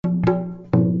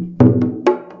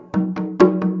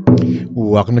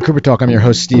Welcome to Cooper Talk. I'm your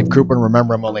host, Steve Cooper, and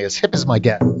remember, I'm only as hip as my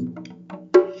guest.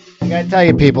 I gotta tell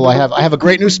you, people, I have a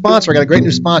great new sponsor. I got a great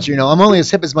new sponsor. You know, I'm only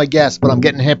as hip as my guest, but I'm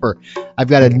getting hipper. I've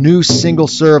got a new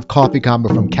single-serve coffee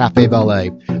combo from Cafe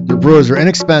Valet. Their brewers are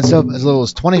inexpensive, as little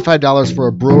as $25 for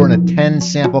a brewer and a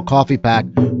 10-sample coffee pack,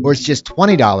 or it's just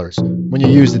 $20 when you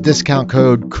use the discount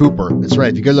code Cooper. That's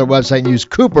right. If you go to their website and use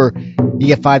Cooper, you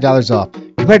get $5 off.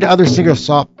 Compared to other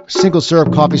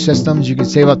single-serve coffee systems, you can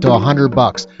save up to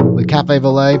 $100. With Cafe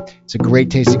Valet, it's a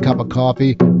great tasting cup of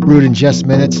coffee, brewed in just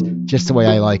minutes, just the way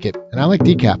I like it. And I like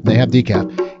decaf. They have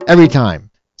decaf every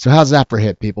time. So how's that for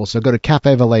hip, people? So go to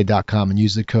cafevalet.com and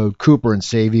use the code Cooper and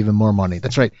save even more money.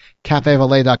 That's right,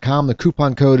 cafevalet.com. The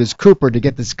coupon code is Cooper to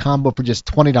get this combo for just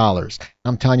 $20.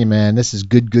 I'm telling you, man, this is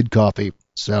good coffee.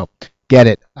 So get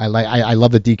it. I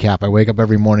love the decaf. I wake up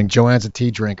every morning. Joanne's a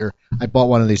tea drinker. I bought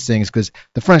one of these things because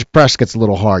the French press gets a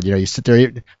little hard. You know, you sit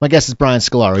there. My guest is Brian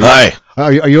Scalar. Hi.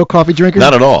 Are you a coffee drinker?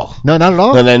 Not at all. No, not at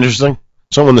all? Isn't that interesting?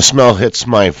 So when the smell hits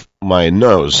my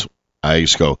nose, I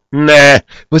just go, nah. Well,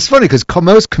 it's funny because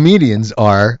most comedians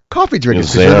are coffee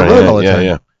drinkers. Yes, they they're on the road are, all the time.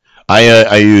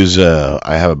 yeah.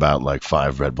 I have about like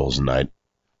 5 Red Bulls a night.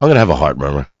 I'm going to have a heart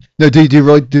murmur. No, do you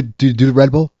really do the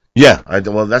Red Bull? Yeah,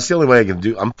 well, that's the only way I can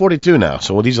do. I'm 42 now,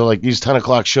 so these are like these 10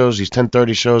 o'clock shows, these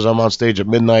 10:30 shows. I'm on stage at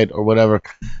midnight or whatever.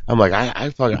 I'm like,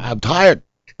 I'm tired.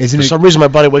 For some reason, my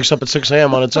body wakes up at 6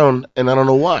 a.m. on its own, and I don't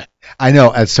know why. I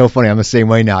know. It's so funny. I'm the same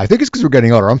way now. I think it's because we're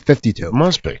getting older. I'm 52. It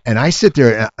must be. And I sit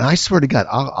there, and I swear to God,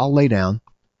 I'll lay down,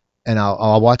 and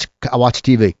I'll watch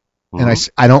TV. Mm-hmm. And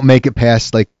I don't make it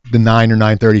past like the 9 or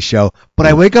 9:30 show, but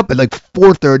I wake up at like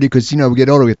 4:30 because you know we get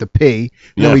older, we have to pee.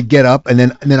 Then we get up, and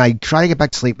then I try to get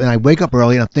back to sleep, and I wake up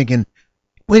early, and I'm thinking,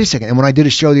 wait a second. And when I did a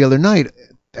show the other night,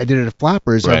 I did it at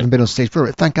Flappers. Right. I haven't been on stage for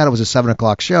it. Thank God it was a 7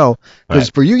 o'clock show. Because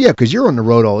for you, because you're on the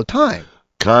road all the time.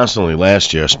 Constantly,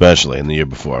 last year especially, and the year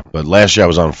before. But last year I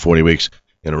was on 40 weeks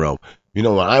in a row. You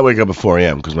know, when I wake up at 4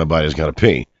 a.m. because my body's got to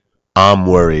pee, I'm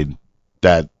worried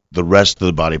that the rest of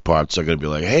the body parts are going to be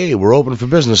like, hey, we're open for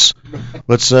business.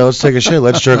 Let's take a shit.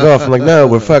 Let's jerk off. I'm like, no,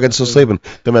 we're fucking still sleeping.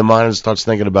 Then my mind starts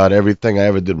thinking about everything I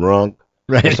ever did wrong.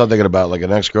 Right. I start thinking about like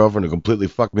an ex-girlfriend who completely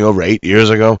fucked me over 8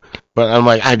 years ago. But I'm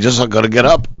like, I just got to get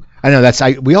up. I know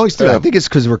we always do that. I think it's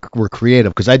because we're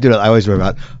creative. Because I do it. I always worry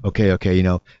about okay, you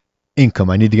know, income.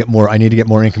 I need to get more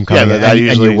income coming. Yeah, and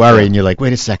you worry, and you're like,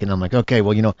 wait a second. I'm like, okay,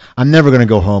 well, you know, I'm never gonna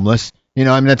go homeless. You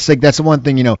know, I mean, that's the one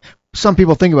thing. You know, some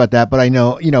people think about that, but I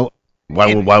know, you know.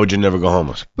 Why would you never go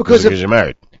homeless? Because you're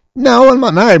married. No, I'm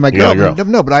not married. My girl. Girl.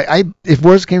 No, but I if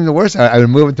worse came to worse, I would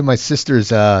move into my sister's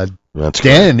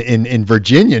den in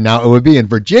Virginia. Now it would be in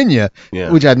Virginia,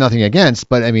 which I have nothing against.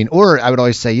 But I mean, or I would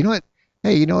always say, you know what?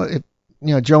 Hey, you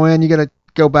know, Joanne, you got to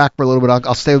go back for a little bit.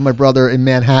 I'll stay with my brother in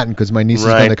Manhattan because my niece is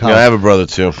going to college. Yeah, I have a brother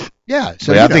too. Yeah,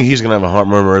 so I think he's going to have a heart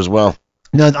murmur as well.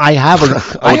 No, I have we're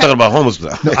talking about homeless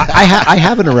now. No, I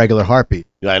have an irregular heartbeat.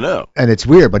 Yeah, I know. And it's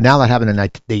weird, but now that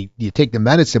happened, you take the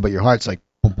medicine, but your heart's like,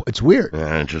 it's weird.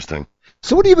 Yeah, interesting.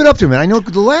 So what have you been up to, man? I know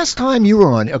the last time you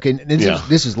were on. Okay,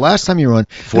 this is last time you were on.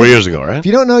 4 years ago, right? If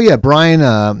you don't know,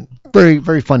 Brian, very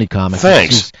very funny comic.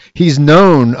 Thanks. He's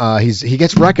known. He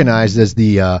gets recognized as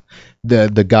the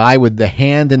guy with the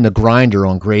hand in the grinder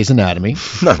on Grey's Anatomy.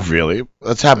 Not really.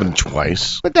 That's happened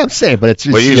twice. But that's saying. But it's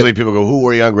just. But usually people go, "Who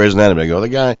were you on Grey's Anatomy?" I go, "The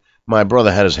guy." My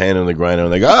brother had his hand in the grinder,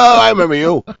 and they go, "Oh, I remember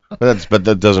you." But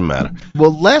that doesn't matter.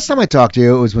 Well, last time I talked to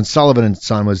you, it was when Sullivan and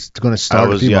Son was going to start.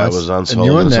 I was on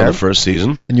Sullivan on the first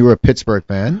season. And you were a Pittsburgh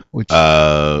fan. Which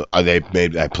I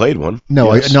played one.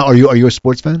 No, yes. Are you a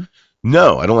sports fan?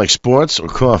 No, I don't like sports or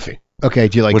coffee. Okay,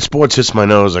 do you like when sports hits my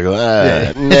nose? I go,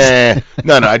 nah.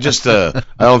 No, I just I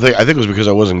think it was because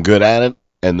I wasn't good at it.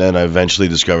 And then I eventually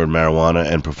discovered marijuana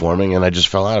and performing, and I just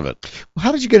fell out of it. Well,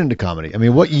 how did you get into comedy? I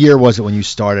mean, what year was it when you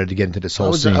started to get into this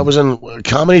whole scene? I was in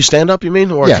comedy, stand-up, you mean,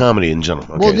 or comedy in general?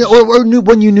 Okay. Well, or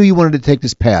when you knew you wanted to take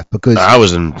this path, because I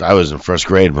was in first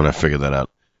grade when I figured that out,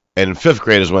 and in fifth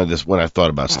grade is when I thought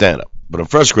about stand-up. But in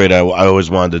first grade, I always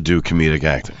wanted to do comedic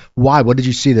acting. Why? What did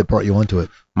you see that brought you onto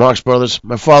it? Marx Brothers.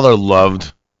 My father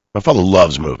loves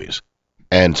movies,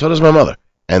 and so does my mother.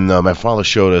 And my father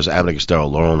showed us Abbott and Costello,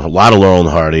 a lot of Laurel and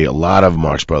Hardy, a lot of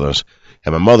Marx Brothers.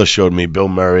 And my mother showed me Bill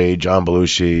Murray, John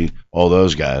Belushi, all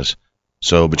those guys.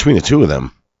 So between the two of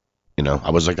them, you know,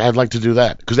 I was like, I'd like to do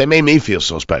that because they made me feel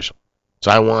so special. So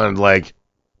I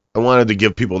wanted to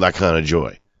give people that kind of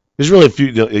joy. There's really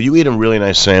you eat a really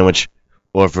nice sandwich,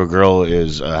 or if a girl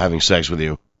is having sex with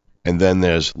you, and then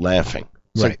there's laughing.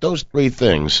 It's like those three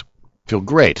things feel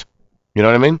great. You know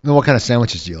what I mean? And what kind of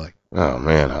sandwiches do you like? Oh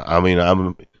man, I mean,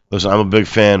 I'm a big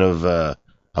fan of.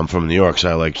 I'm from New York, so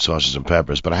I like sausages and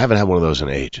peppers, but I haven't had one of those in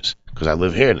ages because I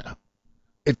live here now.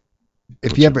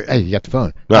 If you ever, hey, you got the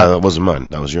phone. No, that wasn't mine.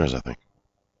 That was yours, I think.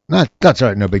 That's all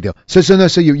right. No big deal. So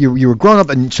you were growing up,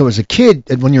 and so as a kid,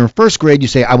 and when you're in first grade, you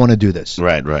say, I want to do this.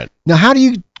 Right, right. Now, how do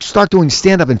you start doing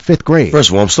stand-up in fifth grade? First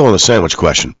of all, I'm still on the sandwich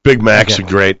question. Big Macs are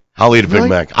great. I'll eat a Big Really?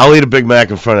 Mac. I'll eat a Big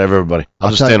Mac in front of everybody. I'll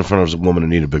just tell stand in front of a woman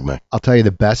and eat a Big Mac. I'll tell you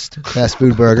the best fast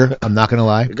food burger. I'm not gonna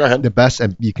lie. Go ahead. The best,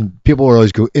 and people will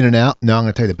always go in and out. No, I'm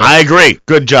gonna tell you the best. I agree.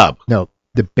 Good job. No,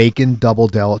 the bacon double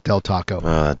del taco.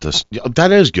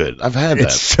 That is good. I've had that.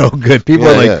 It's so good. People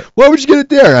Yeah, are like, yeah. "Why would you get it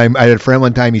there?" I had a friend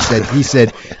one time. He said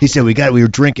we were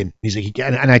drinking. He's like,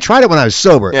 and I tried it when I was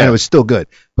sober, and Yeah. it was still good.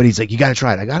 But he's like, you got to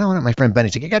try it. I don't want it. My friend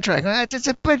Benny's like, you got to try it. I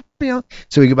go, but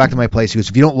So we go back to my place. He goes,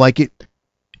 if you don't like it,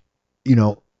 you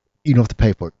don't have to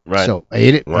pay for it. Right. So I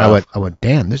ate it. Wow. And I went,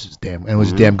 damn, this is damn, and it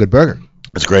was a damn good burger.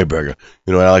 It's a great burger.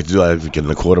 You know what I like to do? I like to get in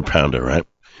a quarter pounder, right?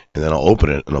 And then I'll open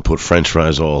it and I'll put French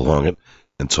fries all along it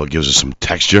until it gives it some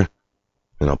texture.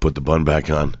 And I'll put the bun back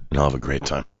on and I'll have a great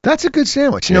time. That's a good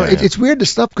sandwich. Yeah. It's weird the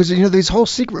stuff because these whole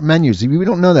secret menus. We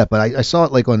don't know that, but I saw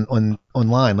it like on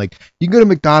online. Like you can go to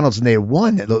McDonald's and they had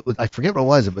one. I forget what it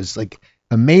was. It was like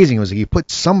amazing. It was like you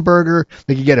put some burger,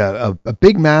 like you get a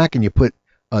Big Mac and you put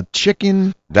a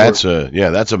chicken. That's a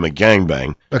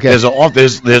McGangbang.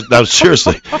 Okay.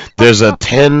 Seriously, there's a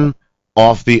 10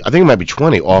 off the, I think it might be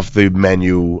 20 off the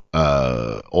menu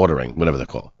ordering, whatever they're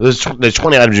called. There's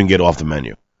 20 items you can get off the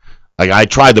menu. Like I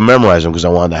tried to memorize them because I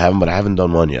wanted to have them, but I haven't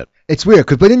done one yet. It's weird,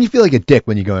 but then you feel like a dick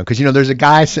when you go in because there's a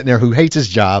guy sitting there who hates his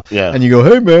job, Yeah. and you go,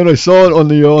 hey man, I saw it on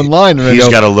the online, and He's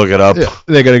got to look it up. yeah,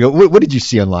 they're gonna go, what did you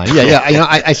see online?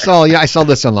 I saw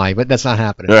this online, but that's not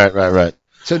happening. Right.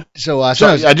 So So I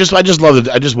just loved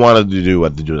it. I just wanted to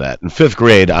do that. In fifth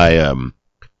grade,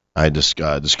 I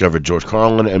discovered George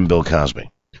Carlin and Bill Cosby,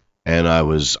 and I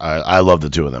loved the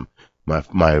two of them.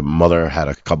 My mother had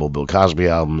a couple of Bill Cosby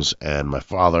albums, and my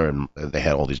father, and they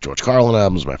had all these George Carlin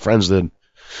albums. My friends did,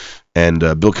 and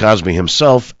Bill Cosby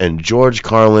himself and George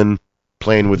Carlin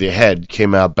Playing with Your Head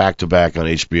came out back to back on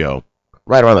HBO,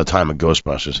 right around the time of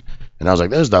Ghostbusters, and I was like,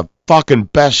 "This is the fucking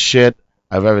best shit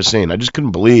I've ever seen." I just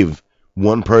couldn't believe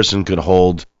one person could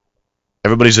hold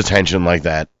everybody's attention like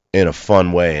that in a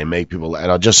fun way and make people, and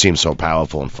it just seems so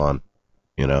powerful and fun,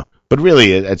 But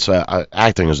really, it's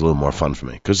acting is a little more fun for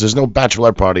me because there's no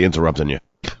bachelor party interrupting you.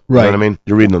 right. You know what I mean?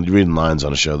 You're reading lines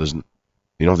on a show.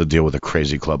 You don't have to deal with a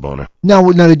crazy club owner. Now,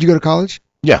 did you go to college?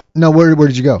 Yeah. No, where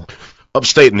did you go?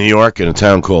 Upstate New York in a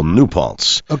town called New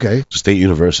Paltz. Okay. State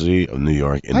University of New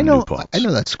York in New Paltz. I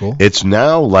know that school. It's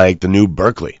now like the new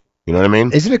Berkeley. You know what I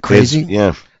mean? Isn't it crazy?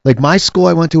 Yeah. Like my school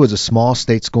I went to was a small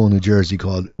state school in New Jersey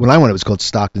when I went, it was called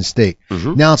Stockton State.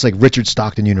 Mhm. Now it's like Richard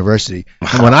Stockton University.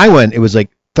 And when I went, it was like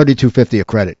 $32.50 a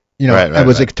credit. Right, it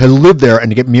was like to live there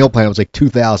and to get meal plan, it was like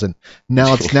 $2,000.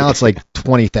 Now it's like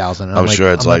 $20,000. I'm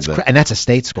sure it's like that. And that's a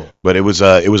state school. But it was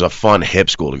a fun hip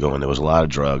school to go in. There was a lot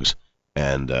of drugs,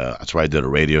 and that's why I did a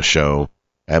radio show.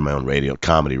 I had my own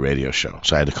comedy radio show,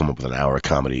 so I had to come up with an hour of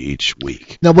comedy each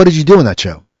week. Now, what did you do in that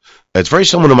show? It's very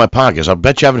similar to my podcast. I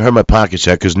bet you haven't heard my podcast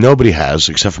yet because nobody has,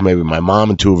 except for maybe my mom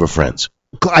and two of her friends.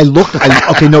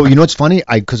 Okay, no, you know what's funny?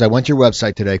 Because I went to your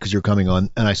website today because you're coming on,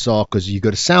 and I saw, because you go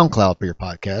to SoundCloud for your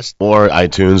podcast. Or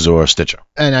iTunes or Stitcher.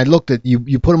 And I looked at,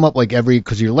 you put them up like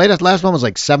because your last one was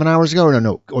like 7 hours ago, or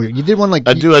no, or you did one like.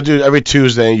 I do every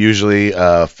Tuesday, usually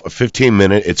a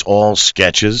 15-minute. It's all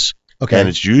sketches. Okay. And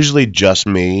it's usually just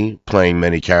me playing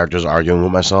many characters, arguing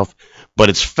with myself. But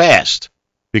it's fast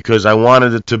because I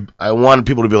wanted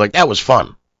people to be like, that was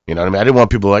fun. You know what I mean? I didn't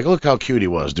want people like, look how cute he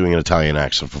was doing an Italian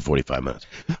accent for 45 minutes.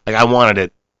 Like, I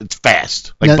wanted it's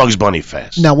fast. Like now, Bugs Bunny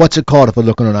fast. Now, what's it called if we're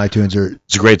looking on iTunes?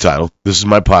 It's a great title. This is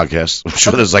my podcast. I'm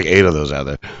sure there's like 8 of those out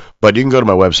there. But you can go to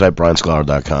my website,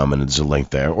 brianscholar.com, and there's a link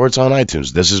there. Or it's on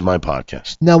iTunes. This is my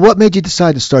podcast. Now, what made you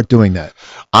decide to start doing that?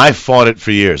 I fought it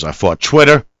for years. I fought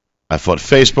Twitter. I fought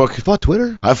Facebook. You fought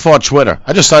Twitter? I fought Twitter.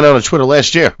 I just signed on to Twitter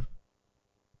last year.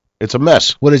 It's a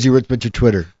mess. What is your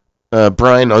Twitter?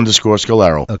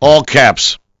 Brian_Scalaro. Okay. All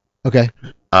caps. Okay.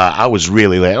 I was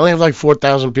really late. I only have like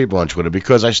 4,000 people on Twitter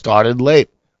because I started late.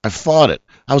 I fought it.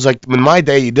 I was like, in my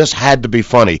day, you just had to be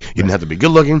funny. You didn't have to be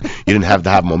good looking. You didn't have to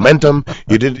have momentum.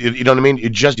 You know what I mean? You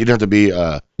didn't have to be.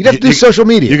 You'd have to do social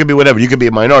media. You could be whatever. You could be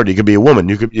a minority. You could be a woman.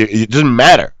 It doesn't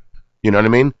matter. You know what I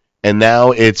mean? And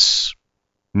now it's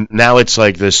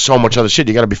like there's so much other shit.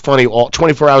 You got to be funny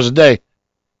 24 hours a day.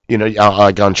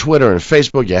 Like on Twitter and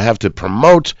Facebook, you have to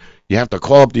promote. You have to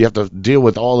call up. You have to deal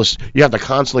with all this. You have to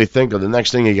constantly think of the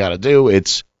next thing you got to do.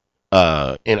 It's,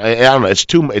 I don't know.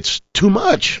 It's too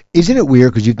much. Isn't it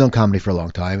weird because you've done comedy for a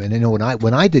long time, and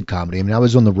when I did comedy, I mean, I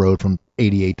was on the road from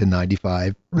 '88 to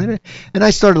 '95, right? And I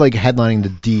started like headlining the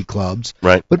D clubs.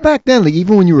 Right. But back then, like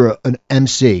even when you were an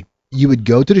MC, you would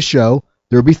go to the show.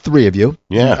 There would be 3 of you.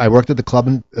 Yeah. I worked at the club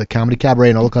in Comedy Cabaret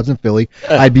and all the clubs in Philly.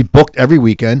 Yeah. I'd be booked every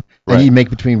weekend, and Right. you'd make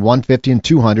between 150 and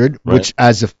 200, Right. which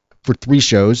for 3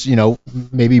 shows,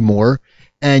 maybe more.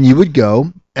 And you would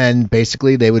go, and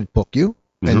basically they would book you,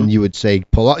 and you would say,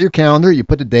 pull out your calendar, you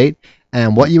put the date,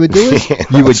 and what you would do is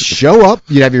you would show up,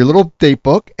 you'd have your little date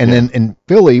book, and then in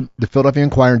Philly, the Philadelphia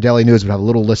Inquirer and Daily News would have a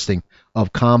little listing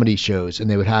of comedy shows, and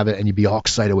they would have it, and you'd be all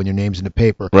excited when your name's in the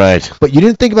paper. Right. But you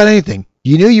didn't think about anything.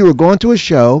 You knew you were going to a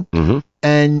show, Mm-hmm.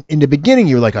 and in the beginning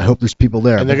you were like, I hope there's people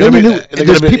there. And But they're then gonna you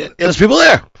be. knew There's people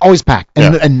there. always packed,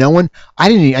 and, Yeah. and no one. I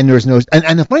didn't, and there was no.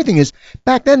 And the funny thing is,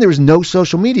 back then there was no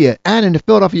social media, and in the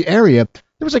Philadelphia area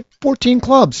there was like 14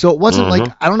 clubs, so it wasn't like,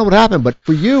 I don't know what happened, but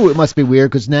for you it must be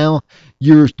weird because now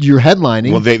you're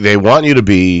headlining. Well, they want you to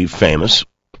be famous,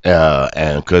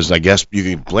 and because I guess you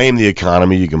can blame the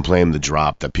economy, you can blame the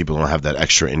drop that people don't have that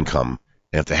extra income.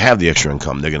 And if they have the extra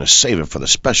income, they're going to save it for the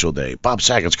special day. Bob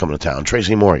Saget's coming to town.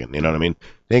 Tracy Morgan, you know what I mean?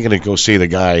 They ain't going to go see the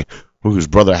guy whose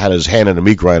brother had his hand in a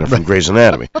meat grinder from Grey's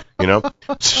Anatomy, you know?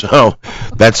 So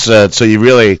that's so you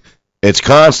really, it's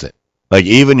constant. Like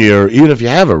even if you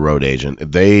have a road agent,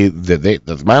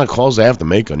 the amount of calls they have to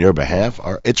make on your behalf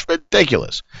it's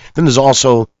ridiculous. Then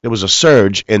there was a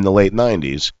surge in the late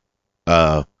 90s,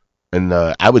 and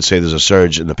I would say there's a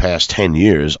surge in the past 10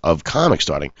 years of comics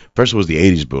starting. First it was the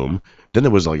 80s boom, then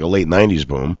there was like a late 90s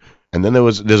boom, and then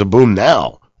there's a boom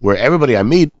now where everybody I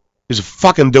meet is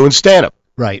fucking doing stand-up.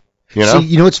 Right. You know? See,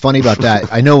 you know what's funny about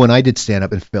that? I know when I did stand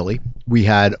up in Philly, we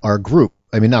had our group.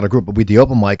 I mean, not a group, but we had the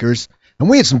open micers. And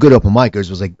we had some good open micers.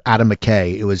 It was like Adam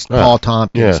McKay. It was Paul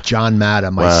Tompkins, yeah. John Matta,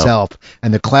 myself.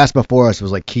 And the class before us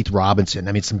was like Keith Robinson.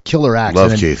 I mean, some killer acts.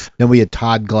 Love and then, Keith. Then we had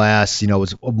Todd Glass,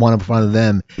 was one in front of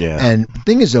them. Yeah. And the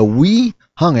thing is, though, we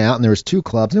hung out, and there was 2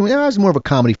 clubs. And I was more of a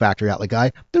Comedy Factory outlet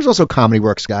guy. There's also Comedy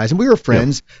Works guys, and we were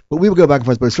friends, but we would go back and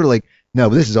forth. But it's sort of like, no,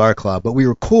 but this is our club. But we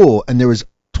were cool, and there was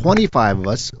 25 of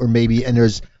us, or maybe, and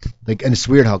there's like, and it's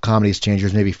weird how comedy has changed.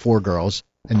 There's maybe 4 girls,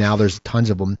 and now there's tons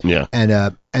of them. Yeah.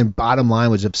 And bottom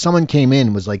line was, if someone came in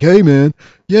and was like, hey man,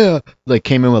 yeah, like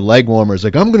came in with leg warmers,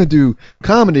 like I'm gonna do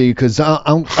comedy because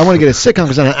I want to get a sitcom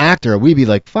because I'm an actor, we'd be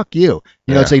like, fuck you.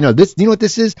 You know, it's like, no, this, you know what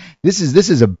this is? This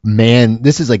is a man.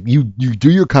 This is like you do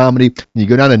your comedy, and you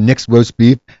go down to Nick's Roast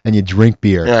Beef and you drink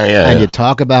beer, and you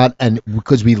talk about, and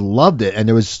because we loved it, and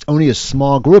there was only a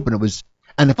small group, and it was.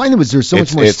 And the funny was, there's so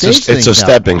much more stage things. It's a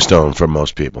stepping stone for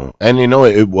most people. And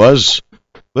it was,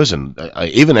 listen,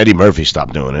 even Eddie Murphy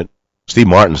stopped doing it. Steve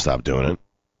Martin stopped doing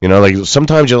it. Like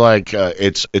sometimes you're like,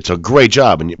 it's a great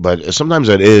job, but sometimes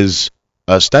it is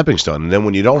a stepping stone. And then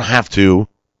when you don't have to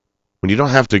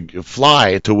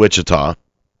fly to Wichita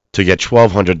to get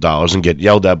 $1,200 and get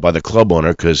yelled at by the club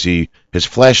owner because his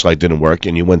flashlight didn't work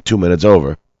and you went 2 minutes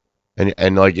over,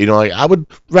 and like I would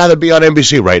rather be on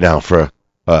NBC right now for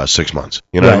 6 months,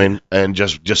 you know what I mean, and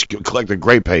just collect a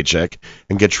great paycheck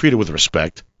and get treated with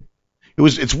respect.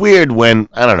 It's weird when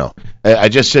I don't know.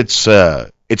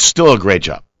 It's still a great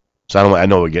job. So I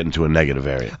know we're getting to a negative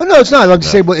area. Oh, no, it's not. I like to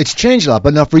say, well, it's changed a lot.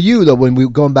 But now for you though,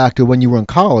 going back to when you were in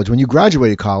college, when you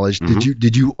graduated college,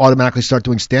 did you automatically start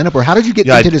doing stand up, or how did you get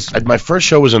into this? My first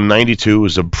show was in '92. It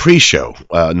was a pre-show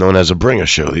known as a bringer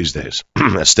show these days.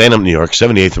 Stand Up New York,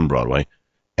 78th and Broadway,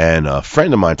 and a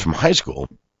friend of mine from high school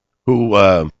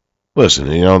who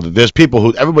listen, there's people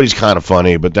who everybody's kind of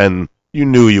funny, but then you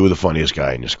knew you were the funniest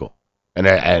guy in your school.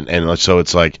 And so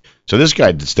it's like, so this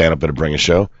guy did stand up at a bringer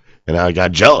show, and I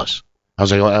got jealous. I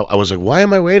was like, why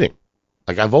am I waiting?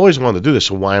 Like, I've always wanted to do this,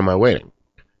 so why am I waiting?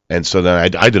 And so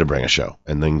then I did a bringer show,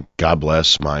 and then God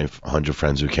bless my 100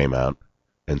 friends who came out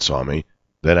and saw me.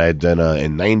 Then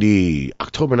in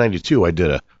October 92, I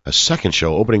did a second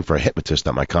show opening for a hypnotist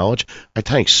at my college. I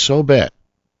tanked so bad,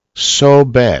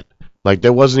 like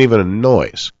there wasn't even a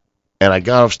noise. And I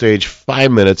got off stage 5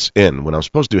 minutes in when I'm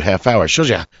supposed to do half hour. It shows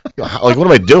you, like, what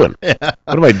am I doing? What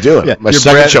am I doing? Yeah, My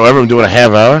second show ever, I'm doing a half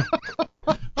hour?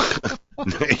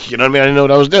 You know what I mean? I didn't know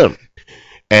what I was doing.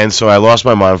 And so I lost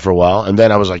my mind for a while. And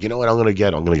then I was like, you know what I'm going to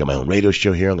get? I'm going to get my own radio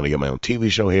show here. I'm going to get my own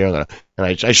TV show here. And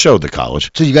I showed the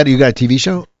college. So you got a TV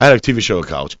show? I had a TV show at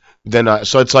college. Then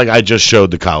so it's like I just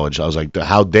showed the college. I was like,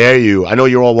 how dare you? I know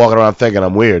you're all walking around thinking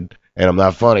I'm weird and I'm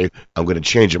not funny. I'm going to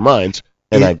change your minds.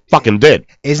 And I fucking did.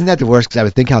 Isn't that the worst? Because I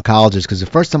would think how college is. Because the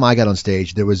first time I got on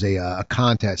stage, there was a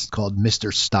contest called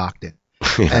Mr. Stockton.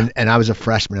 Yeah. And I was a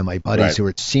freshman, and my buddies who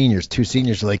were seniors, 2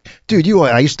 seniors, were like, dude,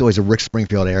 I used to always a Rick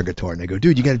Springfield air guitar. And they go,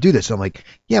 dude, you got to do this. So I'm like,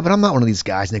 yeah, but I'm not one of these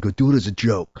guys. And they go, do it as a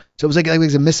joke. So it was like it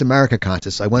was a Miss America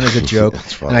contest. So I went as a joke,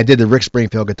 and I did the Rick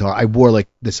Springfield guitar. I wore like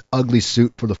this ugly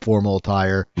suit for the formal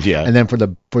attire. Yeah. And then for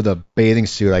the bathing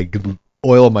suit, I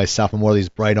oiled myself and wore these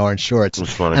bright orange shorts. It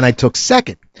was funny. And I took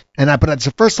second. but it's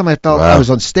the first time I felt Wow. I was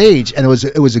on stage, and it was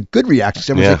a good reaction.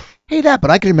 So everyone's like, hey, that.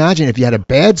 But I can imagine if you had a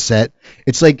bad set,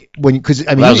 it's like because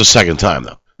I mean, That was the second time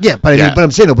though. yeah, but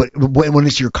I'm saying, but when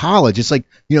it's your college, it's like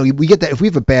we get that if we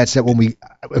have a bad set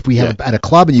if we have at a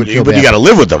club and you feel But bad. you got to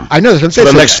live with them. I know that's what I'm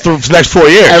For saying. the next 4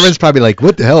 years. Everyone's probably like,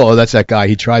 what the hell? Oh, that's that guy.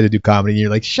 He tried to do comedy. And you're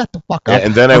like, shut the fuck up.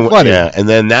 And then and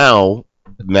then now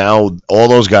all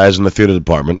those guys in the theater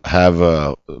department have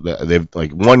they've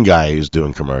like one guy who's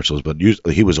doing commercials, but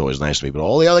usually he was always nice to me. But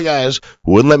all the other guys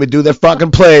who wouldn't let me do their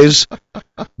fucking plays,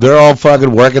 they're all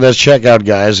fucking working as checkout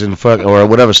guys and or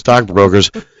whatever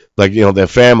stockbrokers. Like, their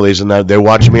families, and they're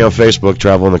watching me on Facebook,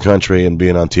 traveling the country and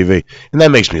being on TV, and that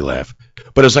makes me laugh.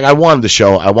 But it's like I wanted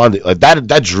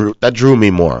that drew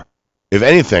me more. If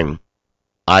anything,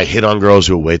 I hit on girls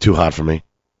who are way too hot for me.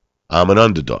 I'm an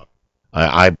underdog.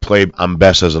 I'm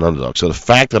best as an underdog. So the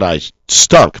fact that I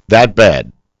stunk that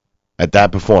bad at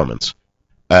that performance,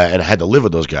 and I had to live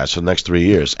with those guys for the next 3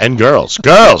 years, and girls,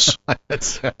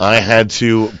 I had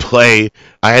to play.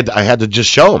 I had to just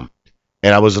show them.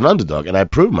 And I was an underdog, and I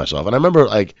proved myself. And I remember,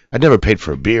 I never paid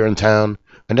for a beer in town.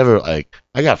 I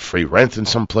got free rent in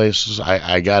some places.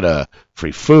 I got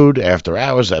free food after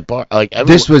hours at bar.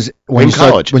 This was when you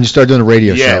college. When you started doing the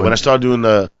radio show. Yeah, when I started doing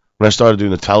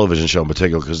the television show in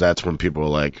particular, because that's when people were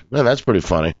like, man, that's pretty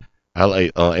funny.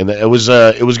 And it was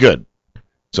good.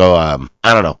 So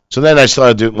I don't know. So then I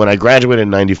started when I graduated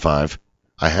in '95,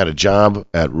 I had a job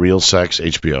at Real Sex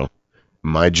HBO.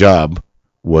 My job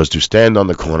was to stand on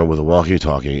the corner with a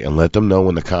walkie-talkie and let them know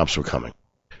when the cops were coming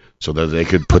so that they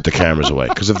could put the cameras away.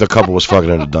 Because if the couple was fucking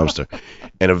in a dumpster.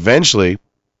 And eventually,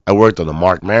 I worked on the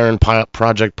Mark Maron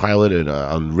project pilot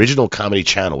on Original Comedy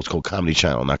Channel. It's called Comedy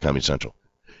Channel, not Comedy Central.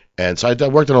 And so I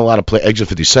worked on a lot of Exit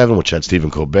 57, which had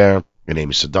Stephen Colbert and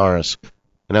Amy Sedaris.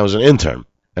 And I was an intern.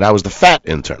 And I was the fat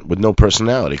intern with no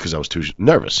personality because I was too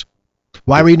nervous.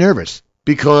 Why were you nervous?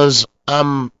 Because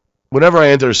whenever I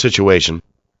enter a situation,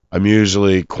 I'm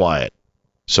usually quiet.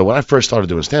 So when I first started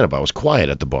doing stand-up, I was quiet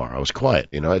at the bar. I was quiet.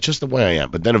 It's just the way I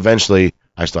am. But then eventually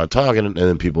I start talking, and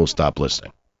then people stop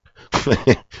listening.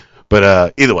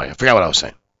 But either way, I forgot what I was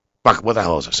saying. Fuck, what the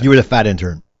hell was I saying? You were the fat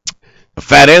intern. The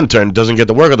fat intern doesn't get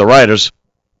the work of the writers.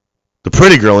 The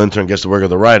pretty girl intern gets the work of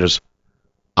the writers.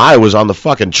 I was on the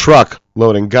fucking truck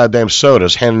loading goddamn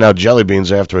sodas, handing out jelly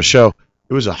beans after a show.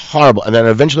 It was a horrible... And then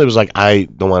eventually it was like, I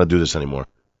don't want to do this anymore.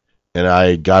 And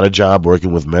I got a job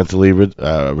working with mentally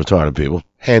retarded people,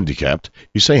 handicapped.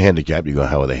 You say handicapped, you go,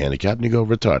 how are they handicapped? And you go,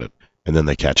 retarded. And then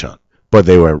they catch on. But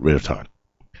they were retarded.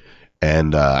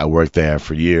 And I worked there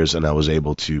for years, and I was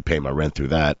able to pay my rent through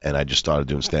that, and I just started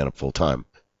doing stand-up full-time.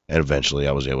 And eventually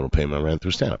I was able to pay my rent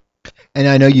through stand-up. And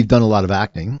I know you've done a lot of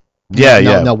acting.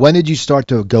 Yeah. Now, when did you start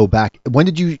to go back?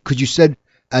 Because you said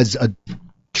as a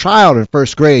child in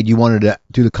first grade you wanted to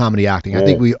do the comedy acting. I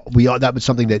think we all, that was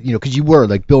something that because you were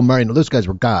like Bill Murray and those guys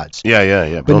were gods.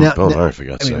 Yeah. But Bill Murray, for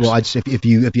God's sakes. Well, if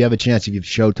you have a chance, if you have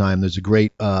Showtime, there's a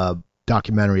great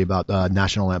documentary about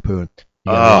National Lampoon.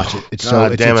 You gotta watch it. It's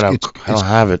damn it! I don't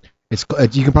have it.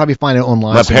 You can probably find it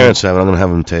online. My parents have it. I'm gonna have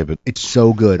them tape it. It's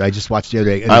so good. I just watched the other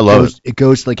day. And I love it. It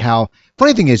goes like how.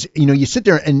 Funny thing is, you sit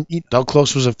there and Del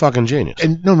Close was a fucking genius.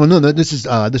 And no.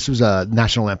 This was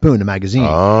National Lampoon, the magazine.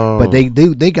 Oh. But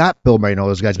they got Bill Murray and all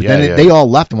those guys. But then they all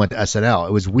left and went to SNL.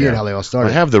 It was weird how they all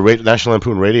started. I have the National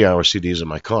Lampoon Radio Hour CDs in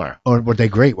my car. Oh, were they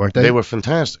great? Weren't they? They were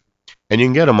fantastic. And you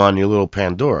can get them on your little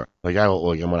Pandora. Like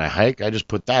when I hike, I just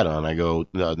put that on. I go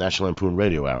National Lampoon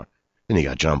Radio Hour. Then you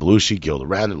got John Belushi, Gilda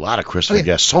Radner, a lot of Christopher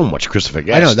Guest, so much Christopher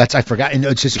Guest. I know I forgot, and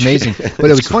it's just amazing. But it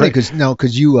was funny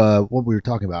because you what we were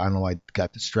talking about. I don't know why I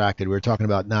got distracted. We were talking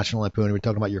about National Lampoon. We were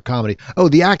talking about your comedy. Oh,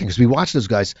 the acting, because we watched those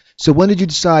guys. So when did you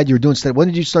decide you were doing stand? When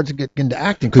did you start to get into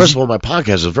acting? First of all, my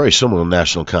podcast is very similar to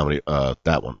National Comedy.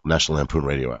 That one, National Lampoon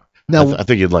Radio Hour. Now, I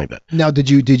think you'd like that. Now, did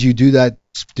you do that?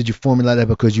 Did you formulate that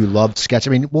because you loved sketch?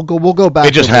 I mean, we'll go back.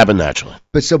 It just happened naturally.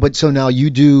 But so now you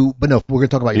do. But no, we're gonna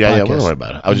talk about your podcast. Yeah, don't worry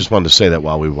about it. I just wanted to say that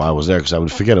while I was there because I would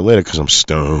forget it later because I'm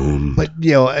stoned. But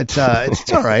it's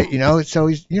all right. It's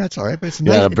always it's all right. But it's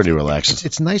nice. Yeah, I'm pretty relaxed.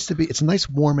 It's nice to be. It's a nice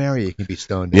warm area you can be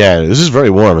stoned in. Yeah, this is very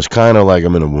warm. It's kind of like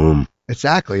I'm in a womb.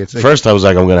 Exactly. It's like, first I was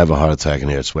like, I'm gonna have a heart attack in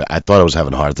here. I thought I was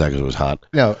having a heart attack because it was hot.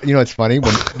 No, it's funny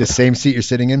when the same seat you're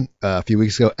sitting in a few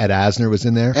weeks ago, Ed Asner was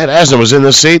in there. Ed Asner was in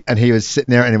this seat, and he was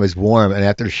sitting there, and it was warm. And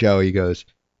after the show, he goes,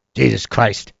 "Jesus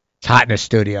Christ, it's hot in the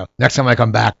studio. Next time I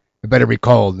come back, it better be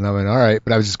cold." And I went, "All right,"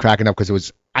 but I was just cracking up because it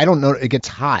was. I don't know. It gets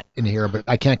hot in here, but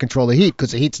I can't control the heat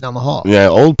because the heat's down the hall. Yeah,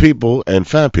 old people and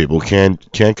fat people can't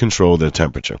control their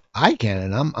temperature. I can,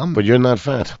 and I'm. But you're not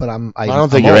fat. But I don't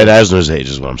think you're Ed Asner's age,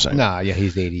 is what I'm saying. Nah, yeah,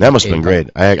 he's 80. That must have been great.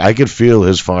 I could feel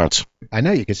his farts. I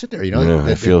know you can sit there. You know,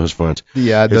 Yeah, I feel his farts.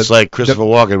 the It's like Christopher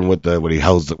Walken with when he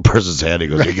holds the person's hand. He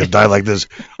goes, "You can die like this."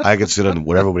 I can sit on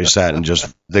where everybody sat and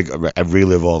just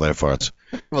relive all their farts.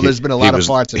 well, there's been a lot of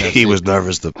farts in that. He was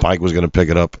nervous that Pike was going to pick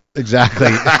it up. Exactly.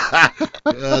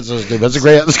 That's a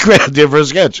great idea for a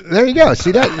sketch. There you go.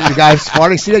 See that? You guys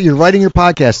farting. See that? You're writing your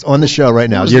podcast on the show right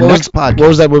now. Your next podcast. What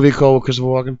was that movie called with Christopher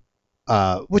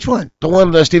Walken? Which one? The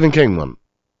one, the Stephen King one.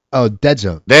 Oh, Dead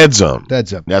Zone. Dead Zone. Dead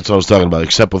Zone. That's what I was talking about,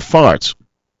 except with farts.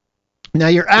 Now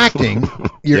you're acting.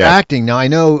 You're Yeah. acting. Now I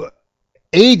know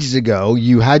ages ago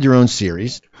you had your own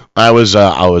series. I've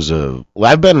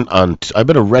been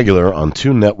a regular on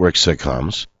 2 network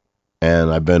sitcoms,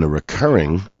 and I've been a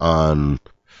recurring on,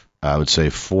 I would say,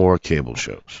 4 cable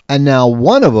shows. And now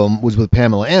one of them was with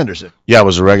Pamela Anderson. Yeah, I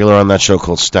was a regular on that show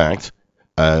called Stacked.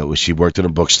 She worked in a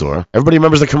bookstore. Everybody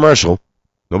remembers the commercial.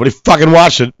 Nobody fucking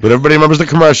watched it, but everybody remembers the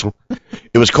commercial.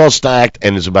 It was called Stacked,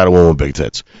 and it's about a woman with big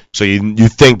tits. So you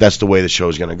think that's the way the show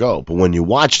is going to go. But when you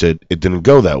watched it, it didn't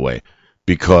go that way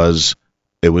because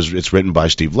it's written by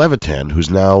Steve Levitan, who's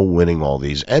now winning all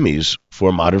these Emmys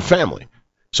for Modern Family.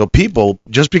 So people,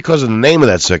 just because of the name of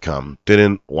that sitcom,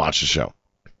 didn't watch the show.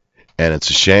 And it's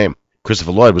a shame.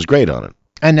 Christopher Lloyd was great on it.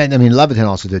 And then, I mean, Levitan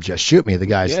also did Just Shoot Me. The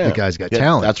guy's got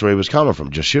talent. That's where he was coming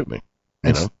from. Just Shoot Me.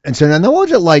 You know? And so now, what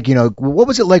was it like? You know, what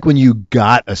was it like when you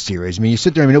got a series? I mean, you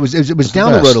sit there. I mean, it was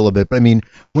down the road a little bit, but I mean,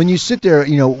 when you sit there,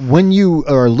 you know, when you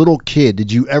are a little kid,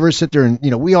 did you ever sit there and, you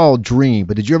know, we all dream,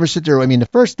 but did you ever sit there? I mean, the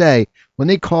first day when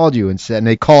they called you and said, and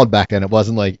they called back then, it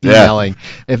wasn't like emailing.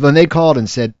 When they called and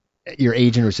said, your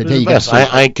agent or said, hey, you got to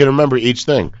I can remember each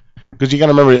thing because you got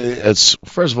to remember. It's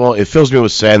first of all, it fills me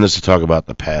with sadness to talk about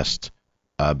the past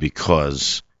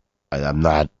because I'm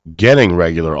not getting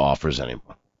regular offers anymore.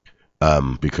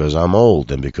 Because I'm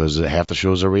old and because half the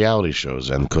shows are reality shows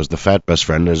and because the fat best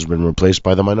friend has been replaced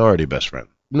by the minority best friend.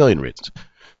 A million reasons.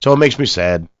 So it makes me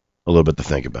sad a little bit to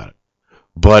think about it.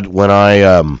 But when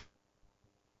I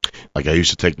used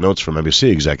to take notes from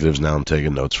NBC executives, now I'm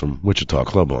taking notes from Wichita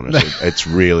club owners. It's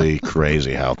really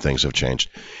crazy how things have changed.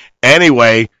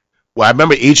 Anyway, well, I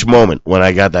remember each moment when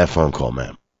I got that phone call,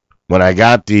 man. When I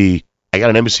got an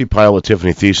NBC pilot with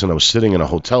Tiffany Thiessen. I was sitting in a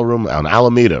hotel room on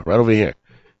Alameda, right over here.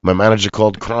 My manager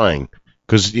called crying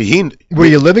because Were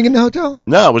you living in the hotel?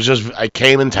 No, it was just I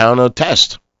came in town to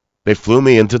test. They flew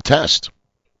me in to test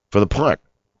for the part,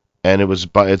 and it's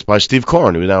by Steve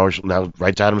Coren, who now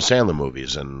writes Adam Sandler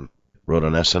movies and wrote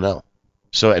on SNL,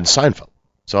 and Seinfeld.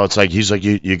 So it's like he's like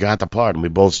you got the part, and we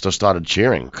both just started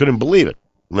cheering. Couldn't believe it.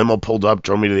 Limo pulled up,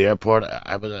 drove me to the airport.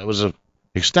 I was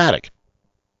ecstatic.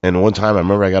 And one time, I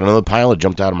remember I got another pilot,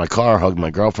 jumped out of my car, hugged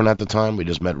my girlfriend at the time. We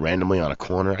just met randomly on a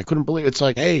corner. I couldn't believe it. It's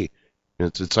like, hey,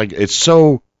 it's like it's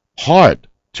so hard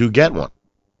to get one.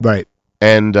 Right.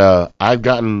 And I've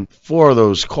gotten 4 of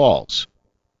those calls.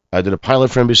 I did a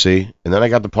pilot for NBC, and then I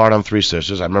got the part on Three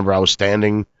Sisters. I remember I was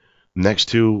standing next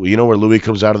to, you know where Louis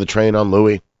comes out of the train on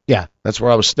Louis? Yeah. That's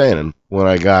where I was standing when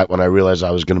I realized I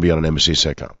was going to be on an NBC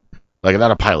sitcom. Like, not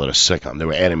a pilot, a sitcom. They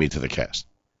were adding me to the cast.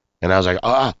 And I was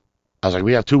like,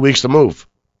 we have 2 weeks to move.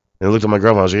 And I looked at my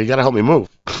girlfriend. I was like, you got to help me move.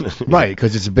 Right,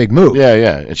 because it's a big move.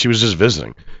 Yeah. And she was just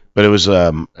visiting. But it was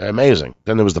amazing.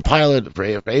 Then there was the pilot for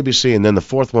ABC, and then the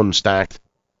 4th one, Stacked.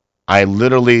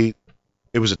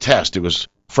 It was a test. It was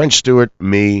French Stewart,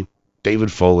 me,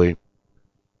 David Foley.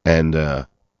 And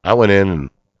I went in, and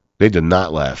they did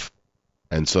not laugh.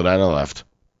 And so then I left.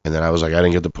 And then I was like, I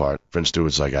didn't get the part. French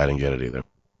Stewart's like, I didn't get it either.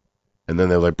 And then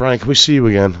they were like, Brian, can we see you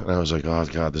again? And I was like, oh,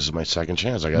 God, this is my second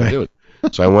chance. I got to do it.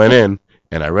 So I went in,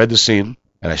 and I read the scene,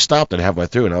 and I stopped it halfway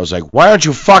through, and I was like, why aren't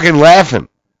you fucking laughing?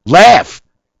 Laugh!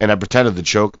 And I pretended to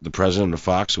choke the president of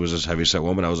Fox, who was this heavyset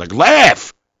woman. I was like,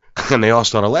 laugh! And they all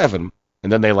started laughing.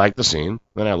 And then they liked the scene.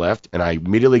 Then I left, and I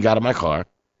immediately got in my car,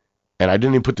 and I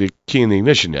didn't even put the key in the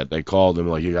ignition yet. They called and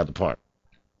like, you got the part.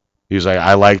 He was like,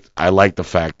 I liked the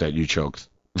fact that you choked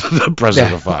the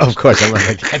president of Fox. Of course, I'm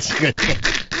like, that's good.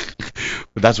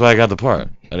 But that's why I got the part.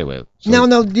 Anyway. So.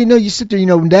 No, you sit there,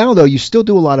 now though, you still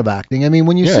do a lot of acting. I mean,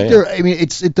 when you sit there, I mean,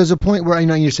 it does a point where, I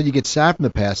know you said you get sad from the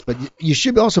past, but you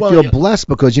should also feel blessed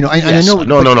because, I know.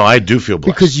 No, I do feel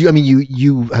blessed. Because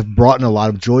you have brought in a lot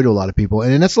of joy to a lot of people.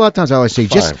 And that's a lot of times I always say,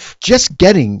 just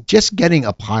getting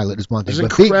a pilot is one thing. It's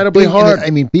incredibly hard.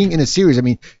 Being in a series,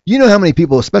 you know how many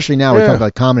people, especially now we're talking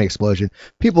about Comedy Explosion,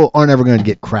 people aren't ever going to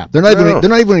get crap. They're not even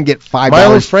going to get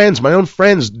 $5. My own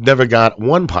friends never got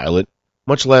one pilot,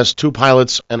 much less 2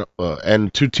 pilots and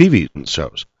 2 TV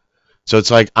shows. So it's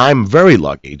like I'm very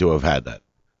lucky to have had that.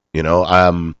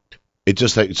 It's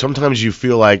just that sometimes you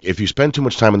feel like if you spend too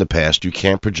much time in the past, you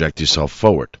can't project yourself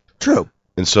forward. True.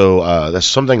 And so that's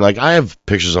something like I have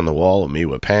pictures on the wall of me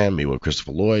with Pam, me with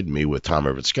Christopher Lloyd, me with Tom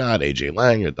Everett Scott, AJ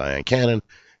Lang, or Diane Cannon.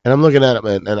 And I'm looking at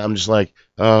them and I'm just like,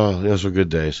 oh, those were good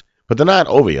days. But they're not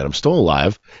over yet. I'm still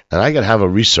alive, and I could have a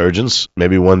resurgence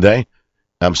maybe one day.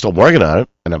 I'm still working on it,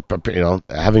 and I'm,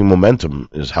 having momentum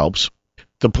helps.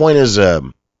 The point is, I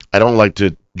don't like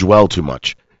to dwell too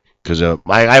much because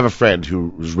I have a friend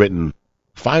who's written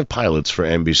 5 pilots for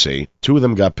NBC. 2 of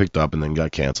them got picked up and then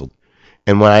got canceled.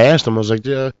 And when I asked him, I was like,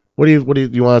 "Yeah, what do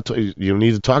you want to? You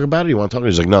need to talk about it? You want to talk?"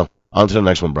 He's like, "No, on to the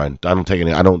next one, Brian. I don't take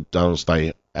any. I don't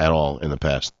stay at all in the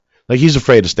past. Like he's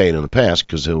afraid to stay in the past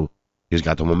because he's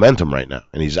got the momentum right now,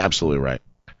 and he's absolutely right.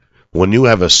 When you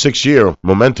have a 6-year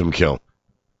momentum kill,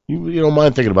 you don't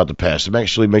mind thinking about the past. It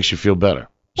actually makes you feel better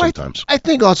sometimes. I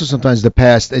think also sometimes the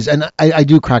past is, and I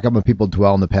do crack up when people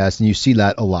dwell on the past, and you see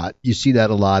that a lot. You see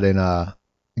that a lot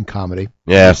in comedy.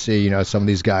 Yeah. You see, some of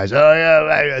these guys. Oh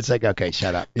yeah, it's like, okay,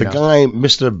 shut up. The guy,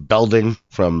 Mr. Belding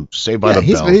from Saved by the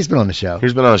Bell. He's been on the show.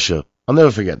 He's been on the show. I'll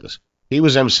never forget this. He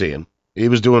was emceeing. He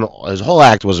was doing his whole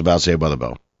act was about Saved by the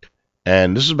Bell,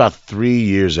 and this is about 3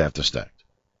 years after Stacked.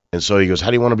 And so he goes,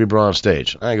 "How do you want to be brought on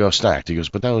stage?" And I go, "Stacked." He goes,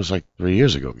 "But that was like 3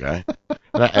 years ago, guy."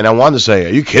 And I wanted to say,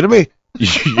 "Are you kidding me?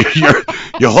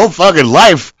 Your whole fucking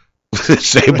life is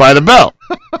Saved by the Bell."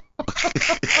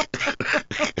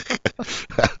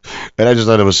 And I just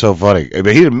thought it was so funny. I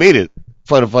mean, he didn't mean it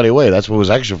in a funny way. That's what was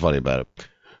extra funny about it.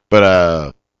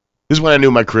 But this is when I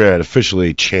knew my career had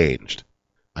officially changed.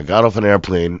 I got off an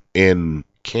airplane in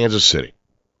Kansas City,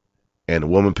 and a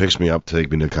woman picks me up to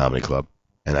take me to the comedy club.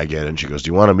 And I get in, she goes, "Do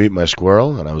you want to meet my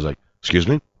squirrel?" And I was like, "Excuse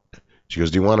me?" She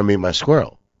goes, "Do you want to meet my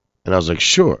squirrel?" And I was like,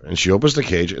 "Sure." And she opens the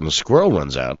cage, and the squirrel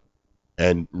runs out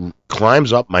and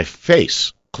climbs up my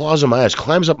face, claws in my eyes,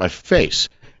 climbs up my face,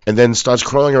 and then starts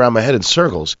crawling around my head in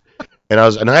circles. And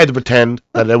I had to pretend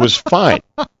that it was fine.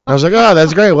 I was like, "Oh,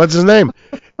 that's great. What's his name?"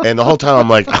 And the whole time I'm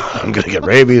like, "I'm gonna get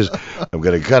rabies. I'm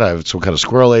gonna cut. I have some kind of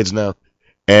squirrel AIDS now."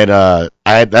 And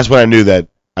that's when I knew that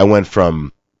I went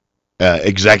from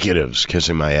executives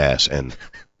kissing my ass and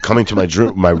coming to my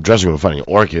dressing room, finding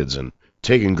orchids and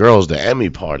taking girls to Emmy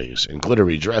parties in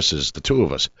glittery dresses, the 2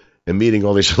 of us, and meeting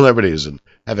all these celebrities and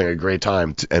having a great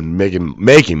time and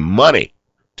making money,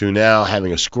 to now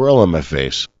having a squirrel on my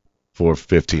face for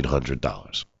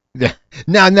 $1,500. Yeah.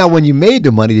 Now, when you made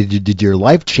the money, did your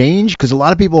life change? Because a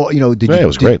lot of people, it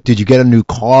was great. Did you get a new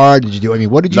car? Did you do? I mean,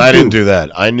 what did you do? I didn't do that.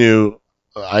 I knew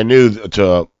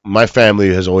my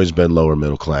family has always been lower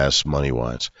middle class money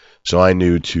wise, so I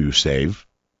knew to save,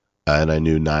 and I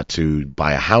knew not to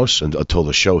buy a house until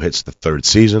the show hits the 3rd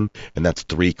season, and that's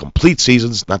 3 complete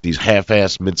seasons, not these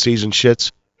half-ass mid-season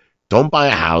shits. Don't buy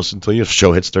a house until your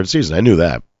show hits 3rd season. I knew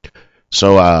that.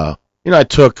 So I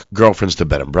took girlfriends to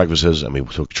bed and breakfasts, and we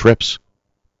took trips.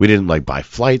 We didn't buy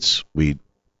flights. We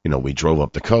drove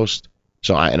up the coast.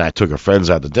 So I took her friends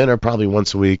out to dinner probably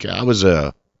once a week. I was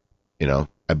I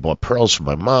bought pearls for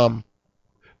my mom.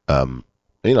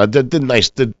 I did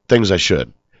things I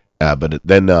should. But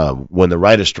then when the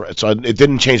writer's strike, so it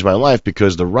didn't change my life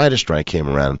because the writer's strike came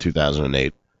around in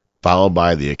 2008, followed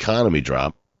by the economy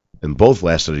drop, and both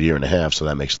lasted a year and a half. So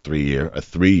that makes a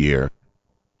 3-year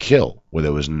kill where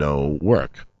there was no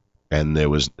work, and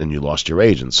you lost your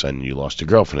agents, and you lost your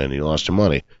girlfriend, and you lost your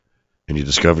money, and you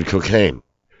discovered cocaine,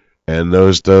 and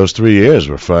those 3 years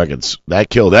were fucking, that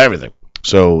killed everything.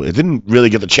 So it didn't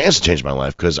really get the chance to change my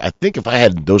life, because I think if I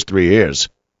had those 3 years,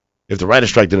 if the writer's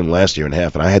strike didn't last a year and a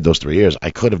half and I had those 3 years,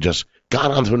 I could have just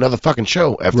gone on to another fucking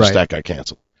show after Stack got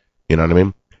canceled. You know what I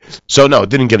mean? So no, it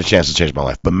didn't get a chance to change my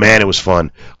life. But man, it was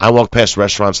fun. I walk past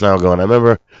restaurants now going, I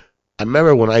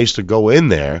remember when I used to go in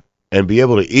there and be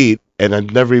able to eat, and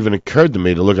it never even occurred to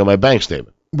me to look at my bank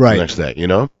statement the next day,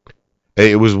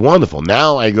 It was wonderful.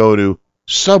 Now I go to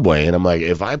Subway, and I'm like,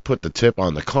 if I put the tip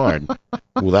on the card,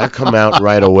 will that come out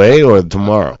right away or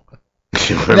tomorrow?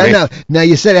 Now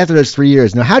you said after those 3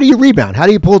 years. Now, how do you rebound? How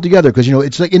do you pull it together? Because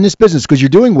it's like in this business, because you're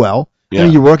doing well,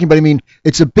 you're working, but I mean,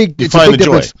 it's a big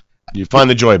difference. You find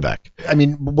the joy back. I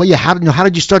mean, how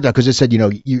did you start that? Because it said,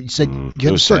 you said you had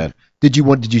to start. Sad. Did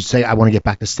you say I want to get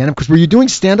back to stand up? Because were you doing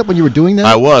stand up when you were doing that?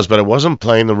 I was, but I wasn't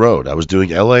playing the road. I was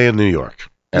doing L.A. and New York.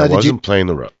 And I wasn't playing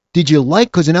the road. Did you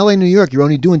because in L.A. and New York, you're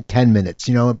only doing 10 minutes,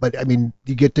 but I mean,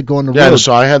 you get to go on the road. Yeah,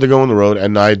 so I had to go on the road,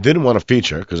 and I didn't want to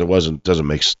feature because I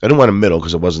didn't want a middle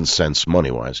because it wasn't sense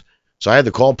money-wise. So I had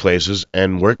to call places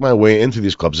and work my way into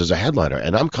these clubs as a headliner,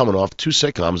 and I'm coming off 2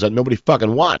 sitcoms that nobody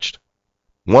fucking watched.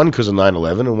 One because of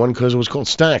 9/11, and one because it was called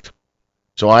Stacked.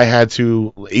 So I had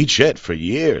to eat shit for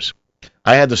years.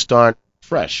 I had to start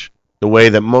fresh, the way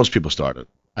that most people started.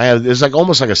 It's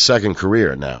almost like a second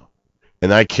career now.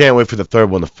 And I can't wait for the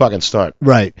third one to fucking start.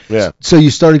 Right. Yeah. So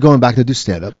you started going back to do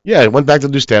stand-up. Yeah, I went back to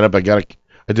do stand-up.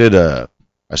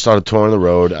 I started touring the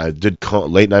road. I did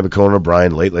Late Night with Conan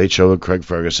O'Brien, Late Late Show with Craig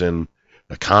Ferguson,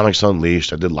 Comics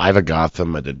Unleashed. I did Live at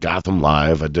Gotham. I did Gotham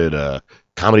Live. I did a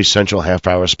Comedy Central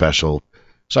half-hour special.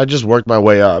 So I just worked my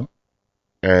way up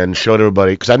and showed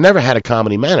everybody, because I never had a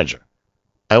comedy manager.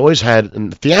 I always had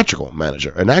a theatrical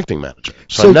manager, an acting manager.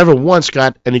 So I never once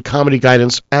got any comedy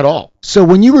guidance at all. So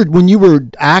when you were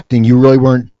acting, you really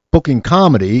weren't booking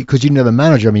comedy because you didn't have a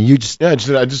manager. I mean, you just... Yeah, I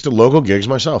just did local gigs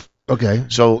myself. Okay.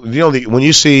 So, when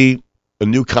you see a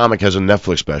new comic has a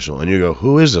Netflix special and you go,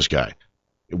 who is this guy?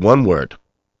 One word.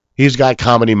 He's got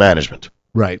comedy management.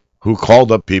 Right. Who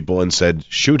called up people and said,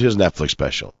 shoot his Netflix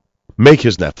special. Make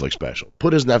his Netflix special.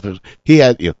 Put his Netflix... He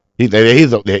had...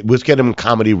 let's get him a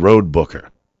comedy road booker.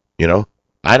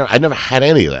 I never had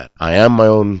any of that. I am my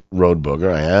own road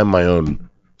booker. I am my own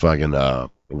fucking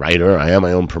writer. I am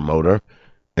my own promoter.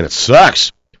 And it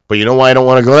sucks. But you know why I don't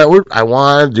want to go that route? I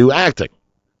want to do acting.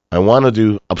 I'm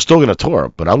still going to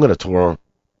tour, but I'm going to tour.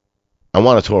 I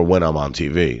want to tour when I'm on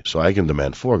TV, so I can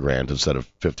demand $4,000 instead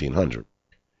of $1,500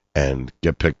 and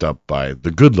get picked up by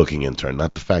the good-looking intern,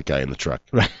 not the fat guy in the truck.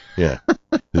 Right. Yeah.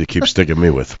 They keep sticking me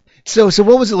with. So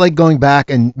what was it like going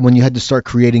back and when you had to start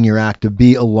creating your act to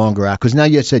be a longer act? Because now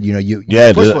you said, you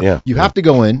have to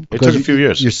go in. It took a few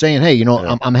years. You're saying, hey,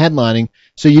 I'm headlining,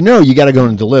 so you got to go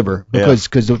and deliver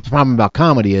because the problem about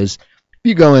comedy is if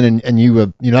you go in and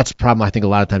you that's the problem I think a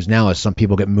lot of times now is some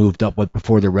people get moved up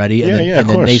before they're ready and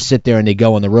then they sit there and they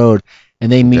go on the road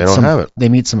and they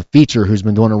meet some feature who's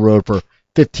been doing the road for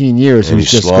 15 years and who's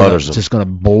just going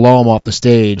to blow them off the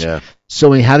stage. Yeah.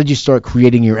 So how did you start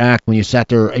creating your act when you sat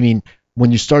there? I mean,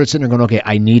 when you started sitting there going, okay,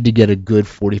 I need to get a good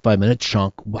 45-minute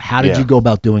chunk. How did you go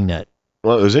about doing that?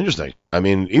 Well, it was interesting. I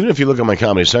mean, even if you look at my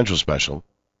Comedy Central special,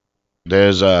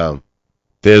 that's the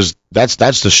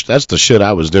shit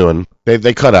I was doing.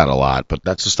 They cut out a lot, but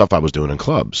that's the stuff I was doing in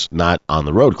clubs, not on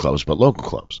the road clubs, but local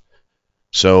clubs.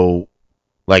 So,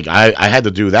 like, I had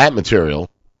to do that material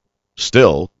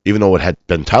still, even though it had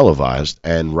been televised,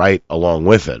 and write along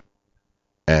with it.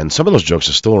 And some of those jokes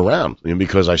are still around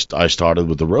because I started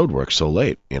with the road work so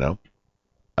late, I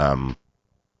don't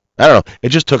know. It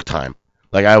just took time.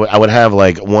 Like I would have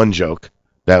like one joke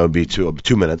that would be 2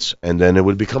 minutes, and then it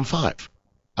would become 5.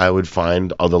 I would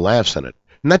find other laughs in it.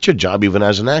 And that's your job even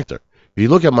as an actor. If you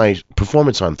look at my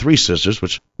performance on Three Sisters,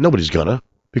 which nobody's gonna,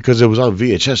 because it was on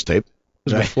VHS tape.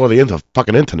 It was before the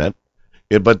fucking internet.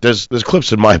 Yeah, but there's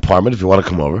clips in my apartment if you want to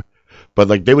come over. But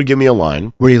like they would give me a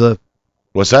line. Where do you live?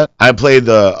 What's that? I played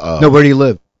the... No, where do you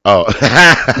live? Oh.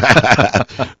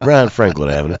 Around Franklin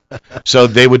Avenue. So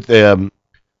they would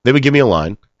give me a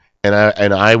line, and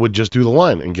I would just do the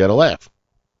line and get a laugh.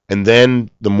 And then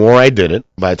the more I did it,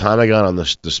 by the time I got on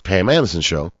this Pam Anderson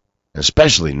show, and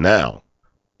especially now,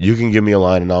 you can give me a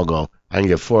line and I'll go, I can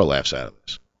get 4 laughs out of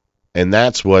this. And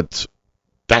that's what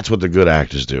the good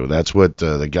actors do. That's what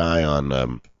the guy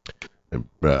on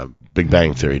Big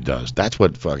Bang Theory does. That's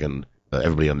what fucking...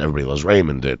 Everybody Loves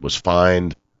Raymond did, was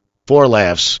find 4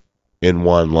 laughs in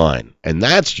one line. And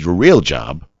that's your real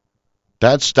job.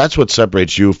 That's what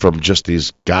separates you from just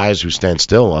these guys who stand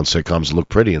still on sitcoms and look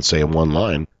pretty and say in one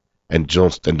line and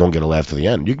don't get a laugh to the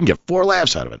end. You can get 4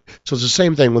 laughs out of it. So it's the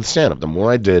same thing with stand-up. The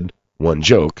more I did one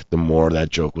joke, the more that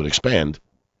joke would expand,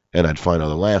 and I'd find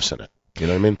other laughs in it. You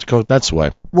know what I mean? That's the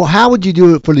way. Well, how would you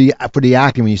do it for the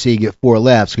acting when you say you get 4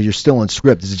 laughs because you're still in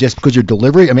script? Is it just because you're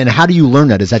delivering? I mean, how do you learn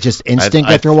that? Is that just instinct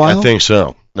after a while? I think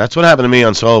so. That's what happened to me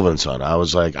on Sullivan and Son. I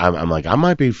was like, I'm like, I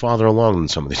might be farther along than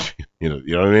some of these. You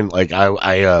know what I mean? Like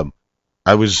I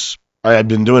had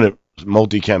been doing it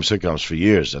multi-cam sitcoms for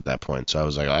years at that point, so I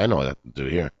was like, I know what to do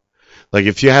here. Like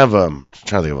if you have I'm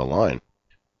trying to think of a line.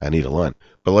 I need a line.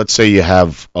 But let's say you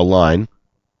have a line,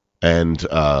 and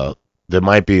there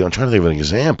might be. I'm trying to think of an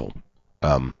example.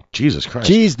 Jesus Christ.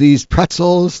 Geez, these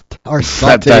pretzels are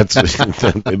salty. That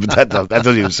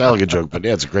doesn't even sound like a joke, but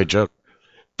yeah, it's a great joke.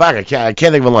 Fuck, I can't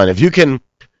think of a line. If you can,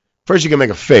 first you can make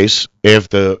a face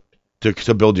to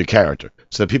build your character,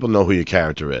 so that people know who your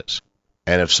character is.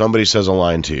 And if somebody says a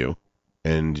line to you,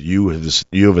 and you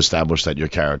have established that your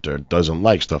character doesn't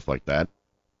like stuff like that,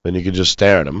 then you can just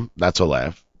stare at them. That's a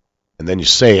laugh, and then you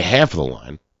say half of the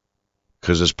line,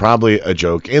 because there's probably a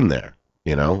joke in there.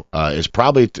 It's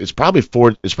probably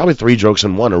 3 jokes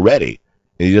in one already,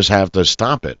 and you just have to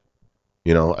stop it,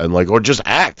 or just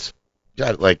act.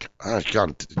 God, I'm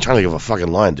trying to think of a fucking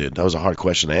line, dude. That was a hard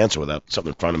question to answer without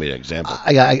something in front of me, an example.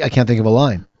 I can't think of a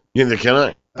line. Neither can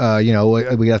I.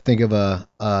 We got to think of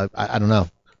I don't know.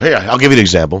 Hey, I'll give you an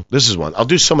example. This is one. I'll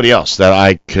do somebody else that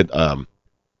I could. Did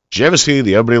you ever see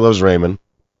the Everybody Loves Raymond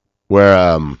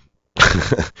where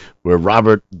where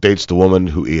Robert dates the woman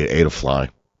who ate a fly.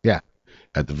 Yeah.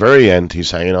 At the very end,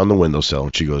 he's hanging on the windowsill,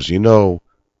 and she goes, "You know,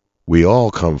 we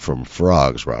all come from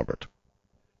frogs, Robert."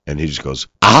 And he just goes,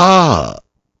 "Ah,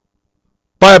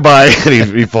 bye-bye,"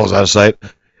 and he falls out of sight.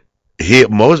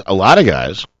 A lot of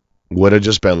guys would have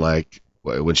just been like,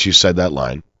 when she said that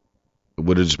line, it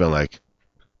would have just been like,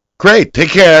 "Great,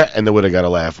 take care," and they would have got a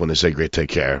laugh when they say "Great, take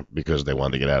care," because they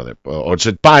wanted to get out of there, or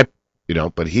said "Bye,"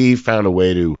 But he found a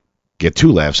way to get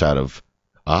 2 laughs out of,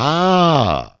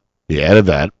 "Ah." He added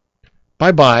that.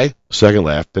 "Bye-bye," second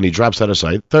laugh. Then he drops out of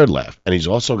sight, third laugh, and he's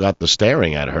also got the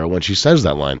staring at her when she says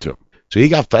that line to him. So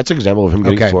that's an example of him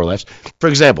getting 4 laughs. For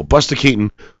example, Buster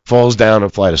Keaton falls down a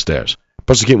flight of stairs.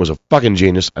 Buster Keaton was a fucking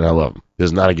genius, and I love him. This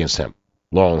is not against him.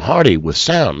 Laurel and Hardy, with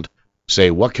sound,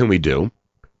 say, what can we do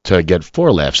to get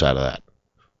 4 laughs out of that?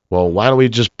 Well, why don't we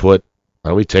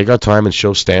take our time and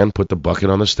show Stan put the bucket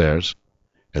on the stairs?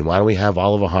 And why don't we have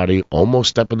Oliver Hardy almost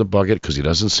step in the bucket because he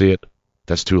doesn't see it?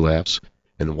 That's 2 laughs.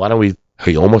 And why don't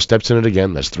he almost steps in it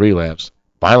again? That's 3 laughs.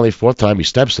 Finally, 4th time he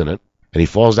steps in it, and he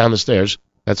falls down the stairs.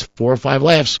 That's 4 or 5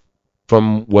 laughs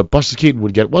from what Buster Keaton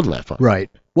would get 1 laugh on. Right.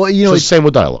 Well, it's the same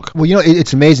with dialogue. Well,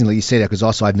 it's amazing that you say that because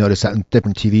also I've noticed that in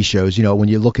different TV shows. When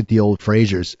you look at the old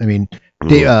Frasers, I mean,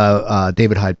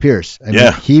 David Hyde Pierce. I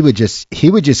mean, he would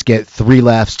just get 3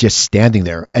 laughs just standing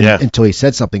there until he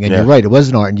said something. And you're right, it was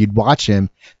an art. And you'd watch him. And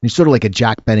he's sort of like a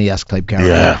Jack Benny-esque type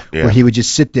character, where he would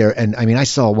just sit there. And I mean, I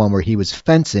saw one where he was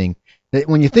fencing.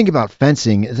 When you think about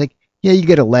fencing, it's like, yeah, you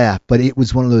get a laugh, but it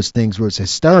was one of those things where it's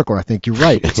hysterical. I think you're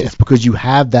right. It's because you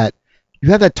have that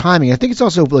timing. I think it's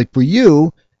also like for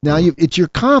you now. It's your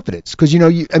confidence because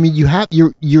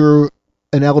you're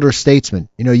an elder statesman.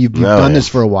 You've done this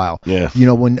for a while. Yeah.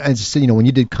 When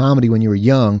you did comedy when you were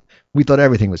young, we thought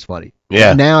everything was funny.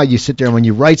 Yeah. But now you sit there and when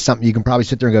you write something, you can probably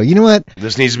sit there and go, you know what?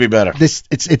 This needs to be better.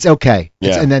 It's okay.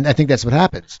 Yeah. And then I think that's what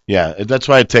happens. Yeah. That's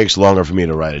why it takes longer for me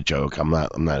to write a joke. I'm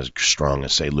not as strong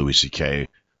as say Louis C.K.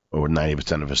 or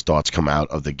 90% of his thoughts come out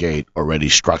of the gate already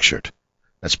structured.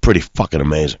 That's pretty fucking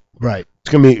amazing. Right.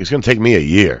 It's gonna take me a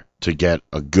year to get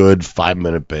a good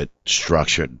 5-minute bit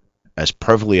structured as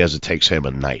perfectly as it takes him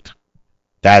a night.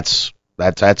 That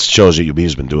shows you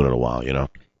he's been doing it a while,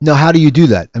 Now, how do you do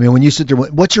that? I mean, when you sit there,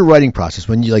 what's your writing process?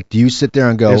 When you do you sit there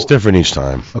and go? It's different each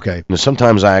time. Okay.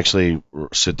 Sometimes I actually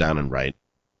sit down and write,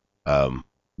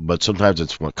 but sometimes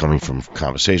it's coming from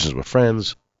conversations with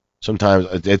friends. Sometimes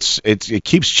it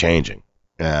keeps changing,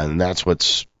 and that's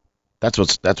what's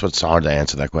hard to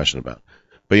answer that question about.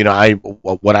 But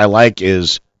what I like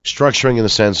is structuring in the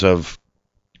sense of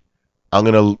I'm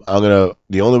gonna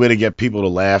the only way to get people to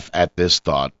laugh at this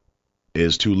thought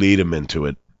is to lead them into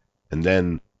it, and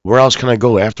then where else can I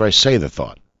go after I say the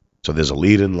thought? So there's a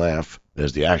lead-in laugh,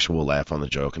 there's the actual laugh on the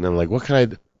joke, and then what can I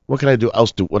do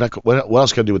else? What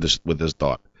else can I do with this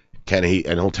thought? And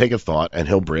he'll take a thought and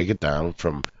he'll break it down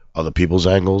from other people's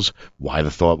angles, why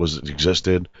the thought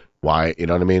existed, why, you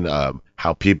know what I mean?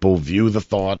 How people view the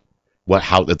thought,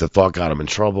 how that the thought got him in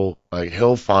trouble. Like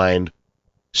he'll find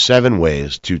 7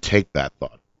 ways to take that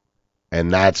thought,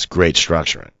 and that's great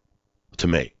structuring to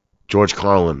me. George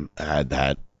Carlin had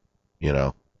that,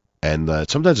 and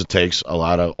sometimes it takes a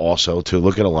lot of also to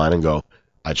look at a line and go,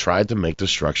 I tried to make this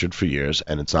structured for years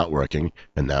and it's not working,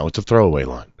 and now it's a throwaway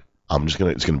line.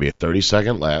 It's gonna be a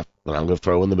 30-second laugh that I'm gonna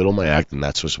throw in the middle of my act, and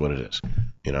that's just what it is.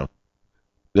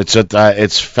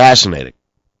 It's fascinating.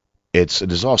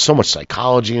 There's all so much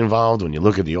psychology involved when you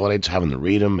look at the audience having to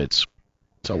read them. It's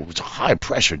a high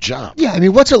pressure job. Yeah, I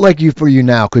mean, what's it like for you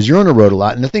now? Because you're on the road a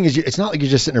lot, and the thing is, it's not like you're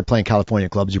just sitting there playing California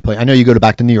clubs. I know you go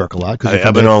back to New York a lot.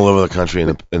 I've been all over the country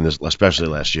in this, especially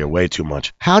last year, way too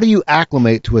much. How do you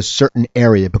acclimate to a certain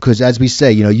area? Because as we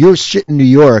say, you're shit in New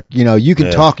York. You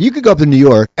can talk. You could go up to New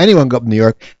York. Anyone can go up to New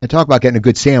York and talk about getting a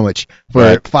good sandwich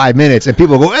for 5 minutes, and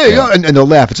people go, hey, and they'll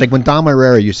laugh. It's like when Dom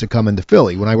Herrera used to come into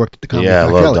Philly when I worked at the Comedy I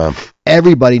love Dom.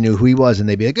 Everybody knew who he was, and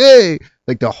they'd be like, hey,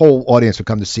 like the whole audience would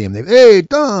come to see him. They'd be, hey,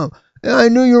 Dom, I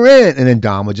knew you were in. And then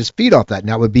Dom would just feed off that. And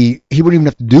that would be, he wouldn't even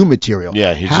have to do material.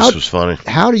 Yeah, he just was funny.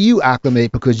 How do you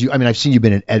acclimate? Because I've seen you've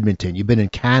been in Edmonton, you've been in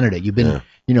Canada, you've been,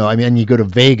 and you go to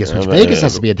Vegas, which Vegas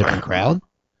has to be a different crowd.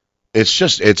 It's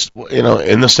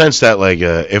in the sense that, like,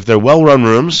 if they're well-run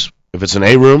rooms, if it's an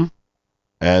A room,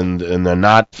 and they're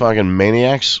not fucking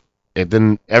maniacs,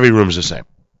 then every room's the same.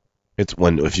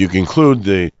 If you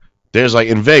include there's like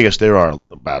in Vegas, there are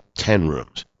about 10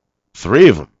 rooms. 3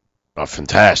 of them are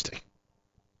fantastic.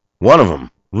 One of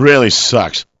them really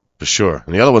sucks, for sure.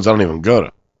 And the other ones I don't even go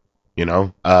to,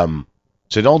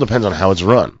 So it all depends on how it's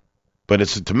run. But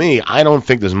to me, I don't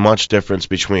think there's much difference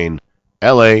between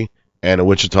L.A. and a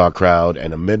Wichita crowd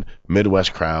and a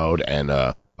Midwest crowd and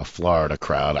a a Florida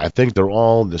crowd. I think they're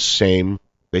all the same.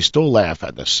 They still laugh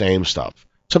at the same stuff.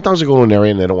 Sometimes they go to an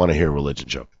area and they don't want to hear a religion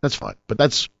joke. That's fine, but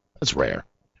that's rare.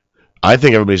 I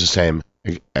think everybody's the same,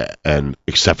 and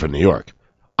except for New York.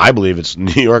 I believe it's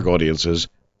New York audiences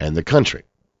and the country.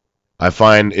 I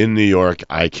find in New York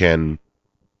I can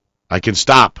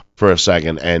stop for a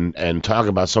second and talk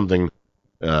about something.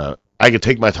 I could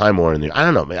take my time more in the. I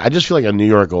don't know, man. I just feel like a New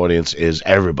York audience is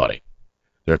everybody.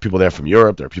 There are people there from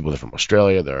Europe. There are people there from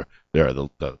Australia. There are the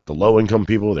low income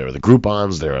people. There are the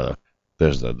Groupons.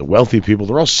 There's the wealthy people.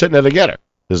 They're all sitting there together.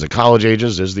 There's the college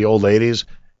ages. There's the old ladies.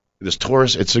 There's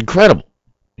tourists. It's incredible,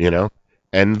 you know.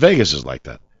 And Vegas is like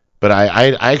that. But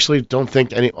I actually don't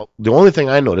think any. The only thing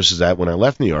I noticed is that when I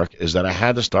left New York is that I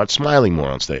had to start smiling more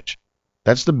on stage.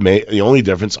 That's the only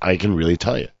difference I can really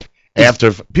tell you.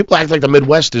 After people act like the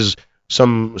Midwest is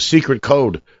some secret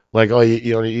code, like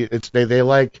it's they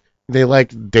like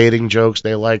dating jokes,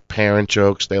 they like parent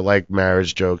jokes, they like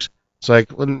marriage jokes. It's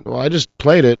like I just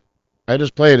played it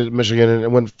in Michigan and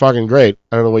it went fucking great.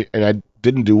 I don't know and I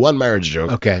didn't do one marriage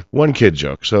joke, Okay. one kid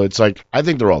joke. So it's like I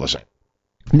think they're all the same.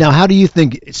 Now, how do you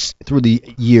think through the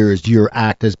years your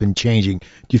act has been changing? Do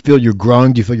you feel you're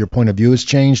growing? Do you feel your point of view has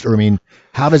changed? Or, I mean,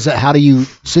 how do you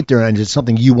sit there and is it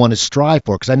something you want to strive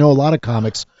for? Because I know a lot of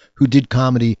comics who have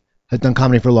done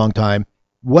comedy for a long time.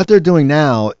 What they're doing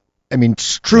now, I mean,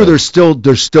 it's true, there's still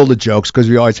the jokes because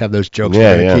we always have those jokes.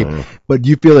 Yeah. But do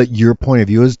you feel that your point of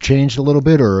view has changed a little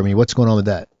bit? Or, I mean, what's going on with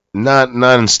that? Not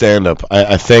in stand-up.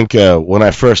 I think when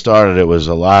I first started, it was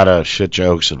a lot of shit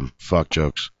jokes and fuck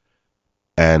jokes.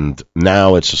 And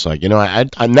now it's just like,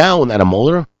 I now that I'm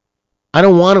older, I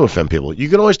don't want to offend people. You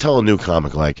can always tell a new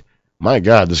comic, like, my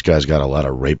God, this guy's got a lot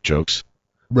of rape jokes.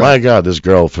 Right. My God, this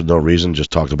girl, for no reason,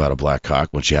 just talked about a black cock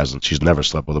when she's never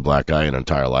slept with a black guy in her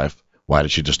entire life. Why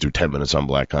did she just do 10 minutes on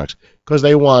black cocks? Because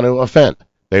they want to offend.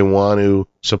 They want to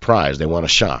surprise. They want to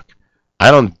shock. I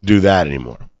don't do that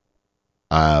anymore.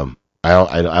 I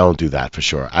don't do that for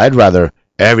sure. I'd rather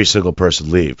every single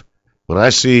person leave. When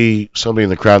I see somebody in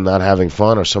the crowd not having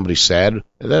fun or somebody sad,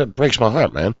 that breaks my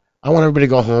heart, man. I want everybody to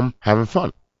go home having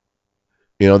fun.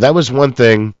 That was one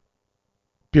thing.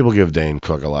 People give Dane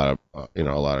Cook a lot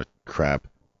of crap,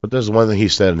 but there's one thing he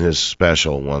said in his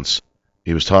special once.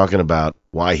 He was talking about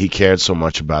why he cared so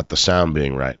much about the sound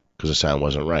being right because the sound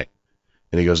wasn't right.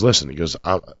 And he goes, listen, he's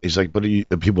like, but the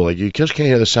people are like, you just can't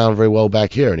hear the sound very well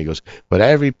back here. And he goes, but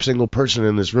every single person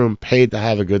in this room paid to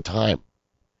have a good time,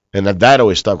 and that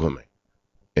always stuck with me.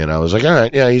 And I was like, all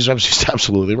right, yeah, he's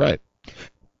absolutely right.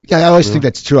 Yeah, I always think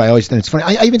that's true. I always think it's funny.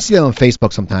 I even see that on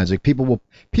Facebook sometimes. Like people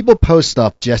post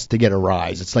stuff just to get a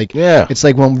rise. It's like when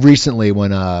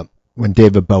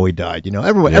David Bowie died.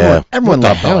 Everyone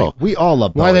loved Bowie. We all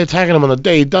love Bowie. Why are they attacking him on the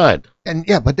day he died? And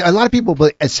yeah, but a lot of people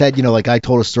said, like I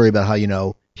told a story about how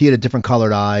he had a different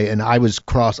colored eye, and I was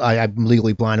I'm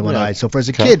legally blind in one eye. So for as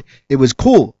a kid, it was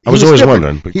cool. I was always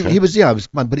wondering. He was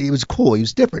but it was cool. He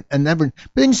was different, and but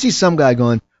then you see some guy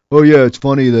going, oh yeah, it's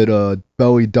funny that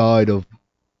Bowie died of,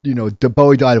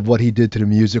 Bowie died of what he did to the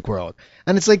music world,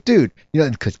 and it's like, dude,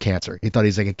 because cancer. He thought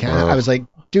he's like a cancer. I was like,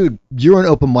 dude, you're an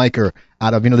open micer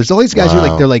out of, there's all these guys who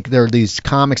are they're these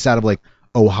comics out of like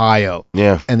Ohio,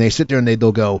 and they sit there and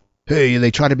they'll go. Hey, they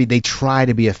try to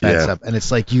be offensive, and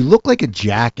it's like you look like a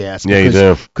jackass. Yeah, you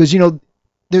do. Because the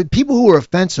people who are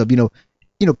offensive,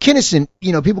 Kinison,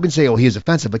 people can say, oh, he is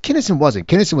offensive, but Kinison wasn't.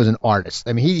 Kinison was an artist.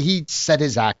 I mean, he set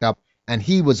his act up, and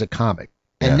he was a comic.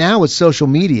 And now with social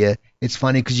media, it's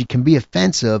funny because you can be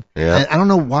offensive. Yeah. And I don't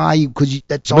know why,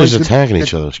 that's always attacking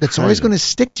each other. That's always going to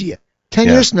stick to you. 10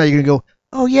 years from now, you're going to go,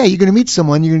 oh yeah, you're going to meet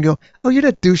someone, you're going to go, oh, you're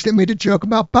that douche that made a joke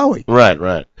about Bowie.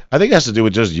 Right. I think it has to do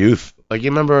with just youth. Like, you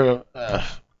remember,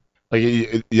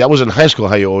 that was in high school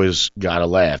how you always got a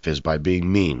laugh, is by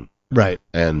being mean. Right.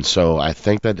 And so I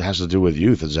think that has to do with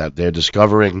youth, is that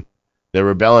they're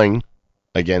rebelling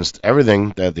against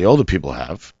everything that the older people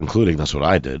have, including that's what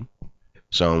I did.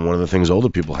 So one of the things older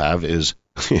people have is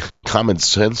common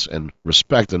sense and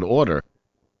respect and order,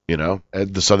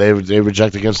 And so they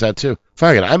reject against that too.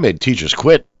 Fuck it, I made teachers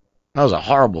quit. I was a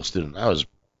horrible student. I was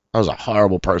a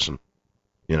horrible person,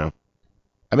 I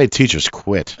made teachers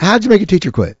quit. How'd you make a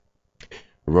teacher quit? I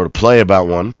wrote a play about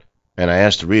one, and I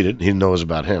asked to read it. He didn't know it was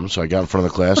about him, so I got in front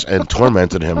of the class and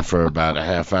tormented him for about a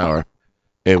half hour.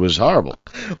 It was horrible.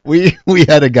 We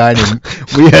had a guy named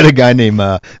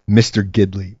Mr.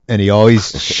 Gidley, and he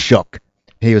always shook.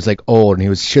 He was like old, and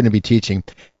he shouldn't be teaching.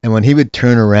 And when he would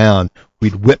turn around,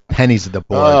 we'd whip pennies at the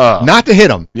board, not to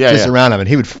hit him, just around him, and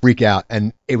he would freak out.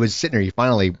 And it was sitting there. He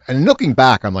finally, and looking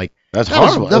back, I'm like, that's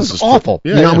horrible. That was awful.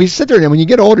 We sit there, and when you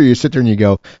get older, you sit there and you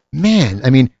go, man.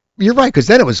 I mean, you're right, because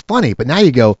then it was funny, but now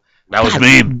you go, That was God,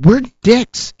 mean. We're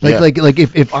dicks. Like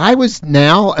if I was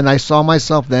now and I saw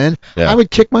myself then, Yeah. I would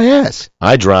kick my ass.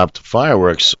 I dropped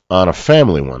fireworks on a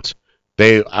family once.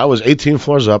 I was 18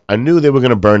 floors up. I knew they were going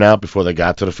to burn out before they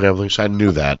got to the family, so I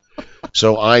knew that.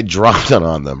 So I dropped it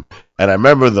on them. And I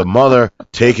remember the mother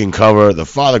taking cover, the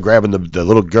father grabbing the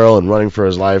little girl and running for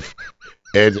his life.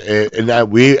 And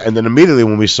then immediately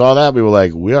when we saw that, we were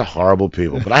like, we are horrible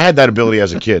people. But I had that ability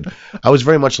as a kid. I was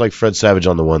very much like Fred Savage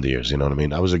on the Wonder Years, you know what I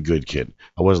mean? I was a good kid.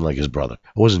 I wasn't like his brother.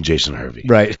 I wasn't Jason Hervey.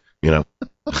 Right. You know?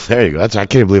 There you go. I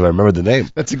can't believe I remember the name.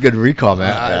 That's a good recall,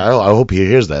 man. I hope he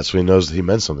hears that so he knows that he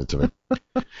meant something to me.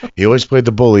 He always played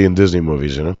the bully in Disney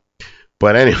movies, you know?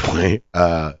 But anyway,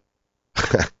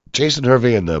 Jason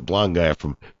Hervey and the blonde guy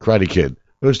from Karate Kid.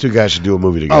 Those two guys should do a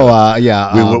movie together. Oh,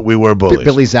 yeah. We were bullies.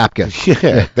 Billy Zapka.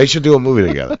 Yeah, they should do a movie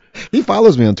together. He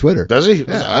follows me on Twitter. Does he?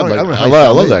 Yeah, I I don't know how I he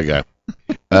love found that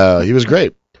guy. He was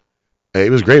great. He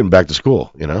was great in Back to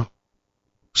School, you know?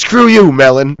 Screw you,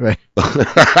 Melon. Right.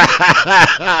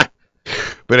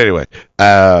 But anyway,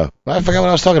 I forgot what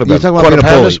I was talking about. You're talking about being a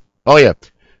Pandas? bully. Oh, yeah.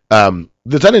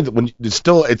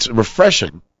 It's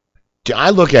refreshing. I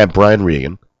look at Brian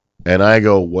Regan, and I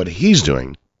go, what he's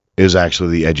doing is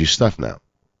actually the edgy stuff now.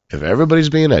 If everybody's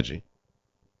being edgy,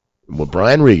 what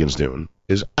Brian Regan's doing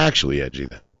is actually edgy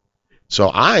then. So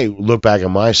I look back at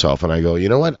myself and I go, you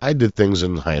know what? I did things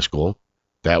in high school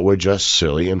that were just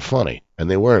silly and funny, and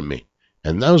they weren't me.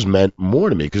 And those meant more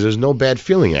to me because there's no bad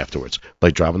feeling afterwards,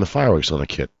 like dropping the fireworks on a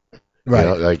kid, Right.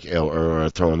 or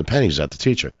throwing the pennies at the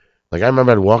teacher. Like I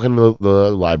remember I'd walk into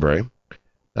the library,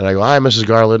 and I go, "Hi, Mrs.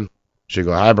 Garland." She'd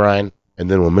go, "Hi, Brian." And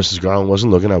then when Mrs. Garland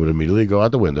wasn't looking, I would immediately go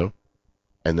out the window,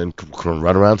 and then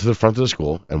run around to the front of the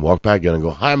school and walk back in and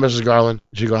go, "Hi, Mrs. Garland."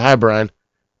 She'd go, "Hi, Brian."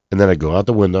 And then I'd go out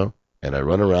the window and I'd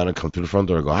run around and come through the front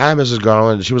door and go, "Hi, Mrs.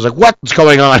 Garland." And she was like, "What's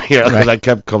going on here?" Because I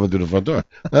kept coming through the front door.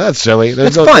 Now, that's silly.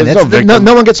 It's fun.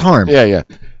 No one gets harmed. Yeah.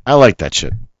 I like that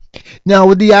shit. Now,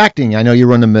 with the acting, I know you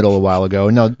were in the middle a while ago.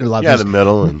 No, a lot of Yeah, things. the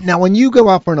middle. And, Now, when you go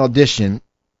out for an audition,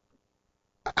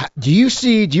 do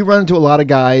you run into a lot of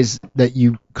guys that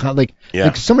you kind of like? Yeah.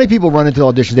 Like so many people run into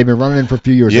auditions. They've been running in for a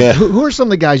few years. Yeah. Who are some of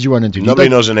the guys you run into? nobody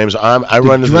knows their names. I Do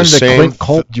run you into run the into same. Clint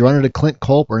Culp? Do you run into Clint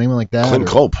Culp or anyone like that? Clint Or-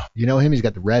 Culp. You know him? He's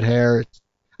got the red hair.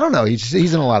 I don't know. He's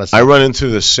in a lot of stuff. I run into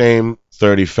the same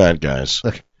 30 fat guys.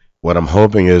 Okay. What I'm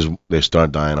hoping is they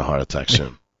start dying of heart attack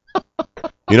soon.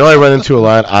 You know, I run into a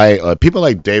lot. People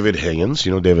like David Higgins.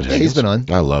 You know David Yeah, Higgins? he's been on.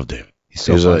 I love David. He's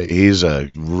so funny. He's a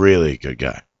really good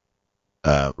guy.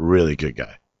 Really good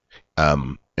guy.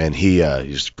 And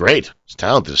he's great. He's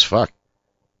talented as fuck.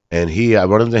 And I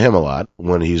run into him a lot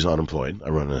when he's unemployed. I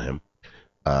run into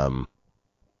him.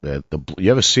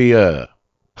 You ever see The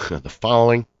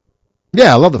Following?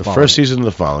 Yeah, I love the The Following. first season of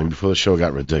The Following, before the show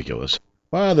got ridiculous.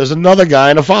 Wow, there's another guy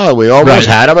in The Following. We almost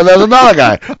Right. had him, and there's another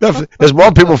guy. There's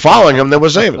more people following him than we're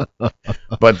saving.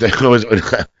 But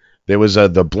there was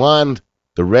the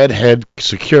redhead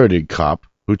security cop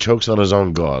who chokes on his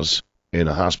own gauze in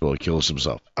a hospital and kills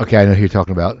himself. Okay, I know who you're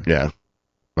talking about. Yeah.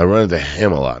 I run into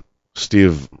him a lot.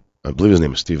 Steve, I believe his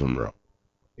name is Stephen Monroe.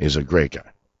 He's a great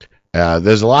guy.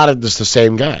 There's a lot of just the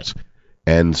same guys.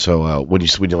 And so when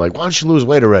you're like, why don't you lose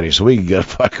weight already so we can get a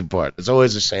fucking part? It's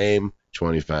always the same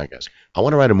 20 fat guys. I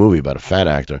want to write a movie about a fat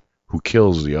actor who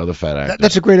kills the other fat actor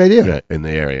That's a great idea. in the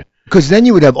area. Because then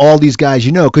you would have all these guys,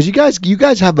 because you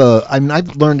guys have I mean,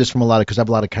 I've learned this from a lot because I have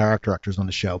a lot of character actors on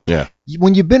the show. Yeah.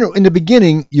 When you've been in the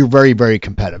beginning, you're very, very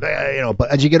competitive,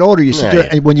 but as you get older, you sit Yeah, there, yeah.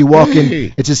 and when you walk Hey.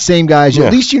 in, it's the same guys. Yeah.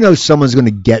 At least someone's going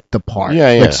to get the part.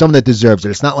 Yeah, yeah. Like someone that deserves it.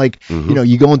 It's not like, Mhm.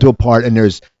 you go into a part and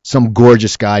there's some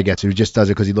gorgeous guy gets it who just does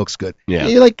it because he looks good. Yeah.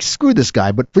 You're like, screw this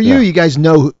guy. But for you, Yeah. you guys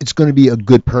know it's going to be a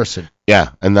good person. Yeah,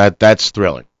 and that's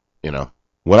thrilling,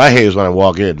 What I hate is when I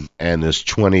walk in and there's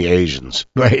 20 Asians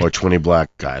Right. or 20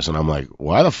 black guys, and I'm like,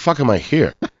 why the fuck am I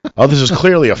here? Oh, this is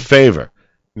clearly a favor.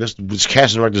 This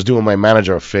casting director's doing my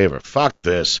manager a favor. Fuck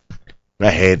this.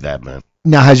 I hate that, man.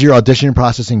 Now, has your audition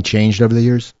processing changed over the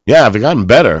years? Yeah, I've gotten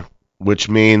better, which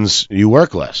means you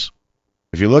work less.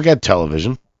 If you look at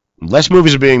television, less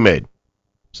movies are being made.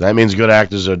 So that means good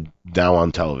actors are now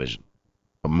on television,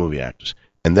 movie actors.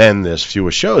 And then there's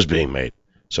fewer shows being made.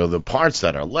 So the parts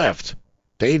that are left,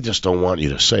 they just don't want you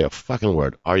to say a fucking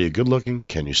word. Are you good looking?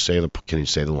 Can you say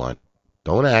the line?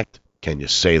 Don't act. Can you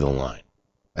say the line?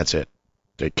 That's it.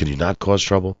 Can you not cause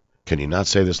trouble? Can you not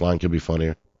say this line could be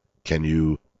funnier? Can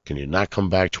you not come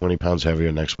back 20 pounds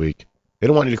heavier next week? They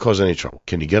don't want you to cause any trouble.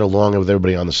 Can you get along with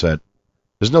everybody on the set?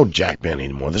 There's no Jack Benny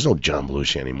anymore. There's no John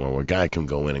Belushi anymore where a guy can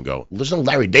go in and go, there's no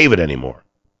Larry David anymore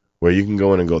where you can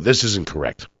go in and go, this isn't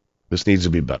correct. This needs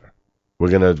to be better. We're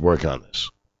going to work on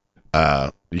this.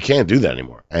 You can't do that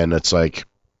anymore. And it's like,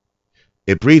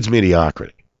 it breeds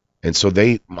mediocrity. And so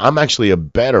I'm actually a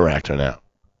better actor now,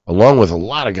 along with a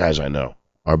lot of guys I know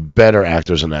are better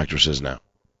actors and actresses now.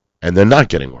 And they're not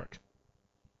getting work.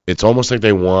 It's almost like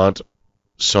they want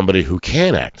somebody who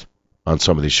can act on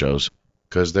some of these shows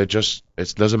because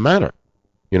it doesn't matter.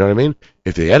 You know what I mean?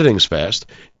 If the editing's fast,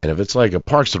 and if it's like a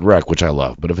Parks and Rec, which I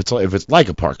love, but if it's like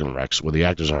a Parks and Rec where the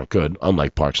actors aren't good,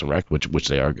 unlike Parks and Rec, which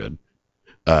they are good,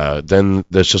 then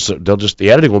the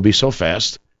editing will be so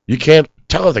fast you can't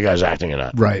tell if the guy's acting or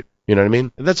not. Right. You know what I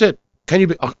mean? And that's it.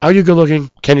 Are you good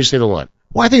looking? Can you say the line?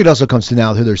 Well, I think it also comes to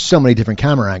now that there's so many different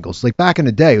camera angles. Like back in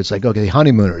the day, it was like, okay,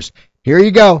 honeymooners. Here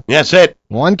you go. That's it.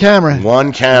 One camera.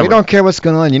 One camera. We don't care what's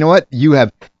going on. You know what? You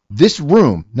have this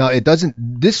room. Now,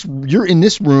 you're in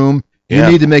this room. You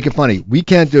need to make it funny. We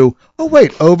can't do,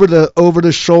 over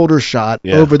the shoulder shot,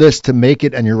 over this to make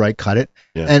it, and you're right, cut it.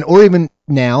 Yeah. Or even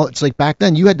now, it's like back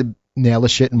then, you had to nail the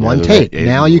shit in one take.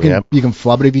 Now you can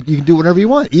flub it. You can do whatever you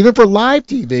want. Even for live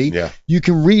TV, you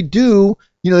can redo.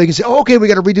 They can say, okay, we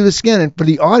got to redo this again. And for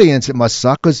the audience, it must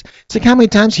suck because it's like, how many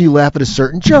times can you laugh at a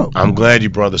certain joke? I'm glad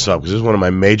you brought this up because this is one of my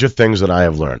major things that I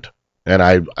have learned.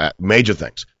 And major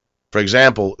things. For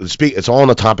example, it's all on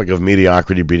the topic of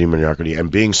mediocrity, beating mediocrity,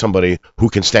 and being somebody who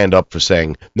can stand up for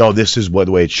saying, no, this is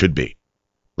the way it should be.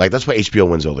 Like, that's why HBO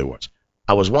wins all the awards.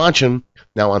 I was watching,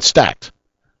 now on Stacked,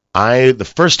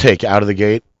 the first take out of the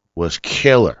gate was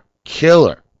killer.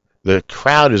 The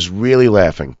crowd is really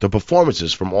laughing. The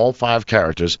performances from all 5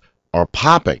 characters are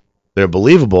popping. They're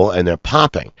believable, and they're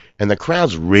popping. And the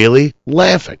crowd's really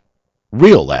laughing.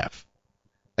 Real laugh.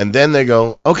 And then they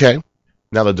go, okay,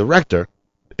 now the director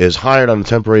is hired on a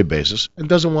temporary basis and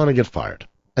doesn't want to get fired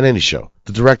on any show.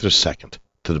 The director's second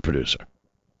to the producer,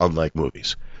 unlike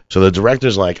movies. So the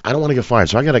director's like, I don't want to get fired,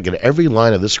 so I got to get every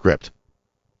line of this script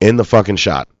in the fucking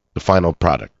shot, the final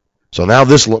product. So now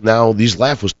this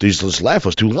laugh was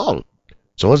too long.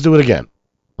 So let's do it again.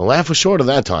 The laugh was short of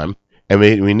that time, and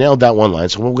we nailed that one line.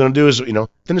 So what we're going to do is,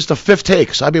 then it's the 5th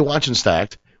take. So I'd be watching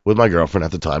Stacked with my girlfriend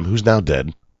at the time, who's now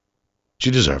dead.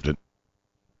 She deserved it.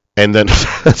 And then,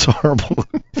 that's horrible.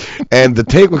 And the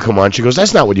take would come on. She goes,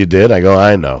 that's not what you did. I go,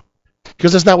 I know.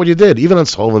 Because that's not what you did. Even on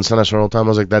Sullivan sent us all the time. I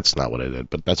was like, that's not what I did,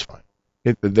 but that's fine.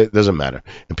 It doesn't matter.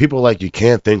 And people are like, you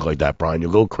can't think like that, Brian.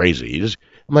 You'll go crazy.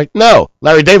 I'm like, no.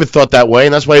 Larry David thought that way,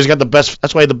 and that's why he's got the best.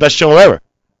 That's why he had the best show ever.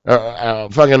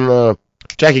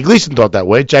 Jackie Gleason thought that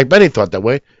way. Jack Benny thought that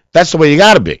way. That's the way you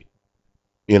got to be.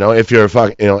 If you're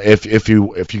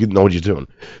if you know what you're doing.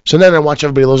 So then I watch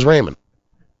Everybody Loves Raymond,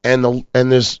 and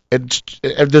there's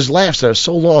laughs that are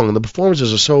so long, and the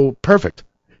performances are so perfect.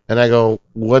 And I go,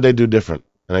 what'd they do different?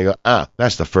 And I go,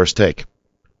 that's the first take,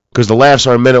 because the laughs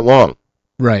are a minute long.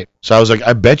 Right. So I was like,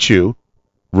 I bet you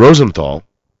Rosenthal,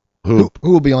 who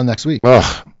will be on next week.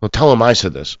 Well, tell him I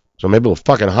said this. So maybe he'll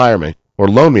fucking hire me or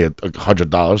loan me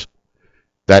 $100.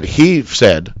 That he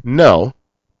said, no,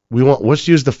 let's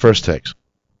use the first takes,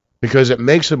 because it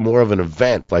makes it more of an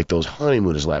event, like those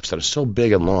honeymooners laughs that are so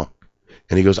big and long.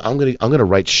 And he goes, I'm gonna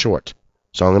write short,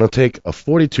 so I'm gonna take a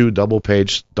 42 double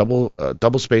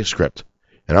space script,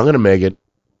 and I'm gonna make it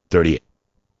 38.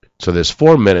 So there's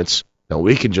 4 minutes that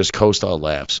we can just coast our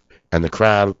laughs, and the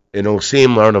crowd, it'll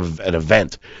seem an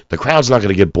event. The crowd's not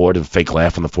gonna get bored and fake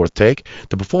laugh on the 4th take.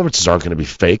 The performances aren't gonna be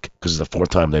fake because it's the 4th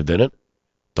time they've done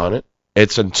it.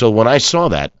 It's until when I saw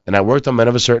that, and I worked on Men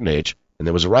of a Certain Age, and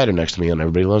there was a writer next to me on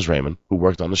Everybody Loves Raymond who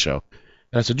worked on the show,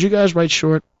 and I said, "Did you guys write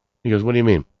short?" He goes, "What do you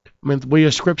mean?" I mean, were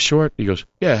your scripts short? He goes,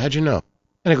 "Yeah, how'd you know?"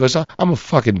 And he goes, "I'm a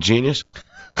fucking genius."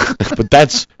 But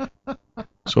that's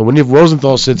so when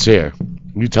Rosenthal sits here,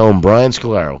 you tell him Brian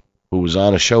Scalaro, who was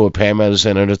on a show with Pam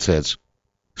Anderson and her tits,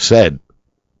 said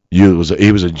he was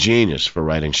a genius for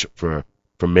writing for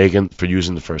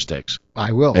using the first takes.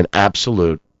 I will. An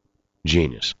absolute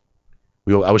genius.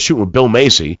 I was shooting with Bill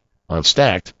Macy on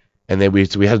Stacked, and then we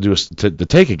had to do the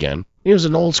take again. He was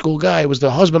an old school guy. It was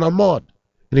the husband on Maude.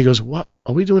 And he goes, "What?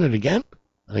 Are we doing it again?"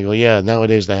 And I go, "Yeah,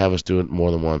 nowadays they have us do it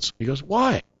more than once." He goes,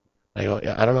 "Why?" I go,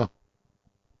 "Yeah, I don't know."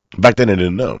 Back then I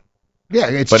didn't know.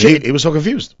 Yeah, but he was so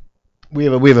confused. We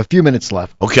have a few minutes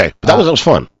left. Okay, but that was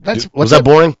fun. Was that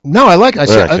boring? No, I like it.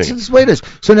 That's the way it is.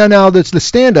 So now that's the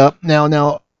stand up.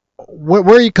 Now, where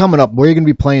are you coming up? Where are you going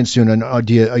to be playing soon? And are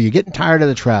you getting tired of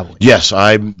the traveling? Yes,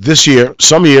 this year.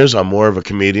 Some years I'm more of a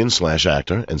comedian /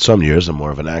 actor, and some years I'm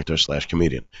more of an actor /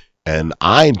 comedian. And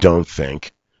I don't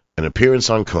think an appearance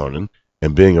on Conan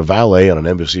and being a valet on an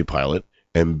NBC pilot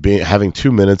and having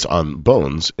 2 minutes on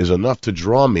Bones is enough to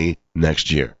draw me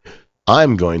next year.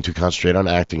 I'm going to concentrate on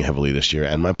acting heavily this year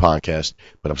and my podcast,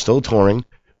 but I'm still touring,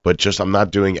 but I'm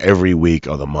not doing every week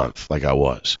of the month like I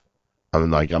was. I'm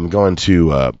going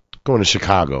to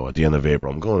Chicago at the end of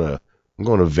April. I'm going I'm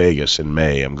going to Vegas in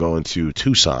May. I'm going to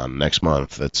Tucson next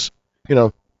month. It's,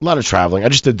 a lot of traveling. I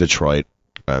just did Detroit.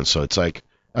 And so it's like,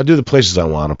 I do the places I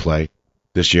want to play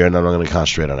this year, and then I'm going to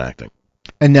concentrate on acting.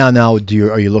 And now,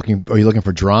 are you looking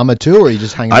for drama too, or are you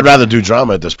just hanging? I'd rather do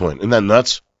drama at this point. Isn't that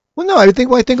nuts? Well, no, I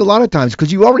think a lot of times,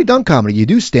 because you've already done comedy, you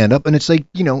do stand up, and it's like,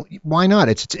 why not?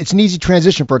 It's an easy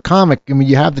transition for a comic. I mean,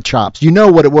 you have the chops, you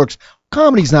know what it works.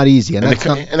 Comedy's not easy, and the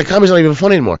comedy's not even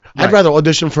funny anymore. Right. I'd rather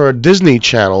audition for a Disney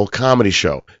Channel comedy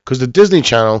show, because the Disney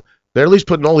Channel, they're at least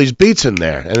putting all these beats in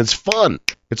there, and it's fun.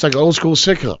 It's like an old school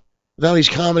sitcom. Now these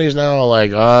comedies now are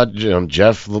like,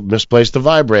 Jeff misplaced the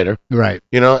vibrator. Right.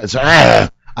 It's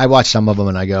I watch some of them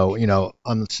and I go,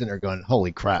 I'm sitting there going,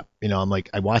 holy crap. I'm like,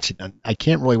 I watch it. And I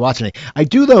can't really watch it. I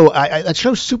do though. That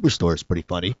show Superstore is pretty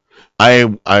funny. I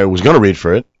was going to read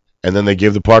for it, and then they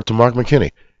gave the part to Mark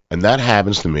McKinney, and that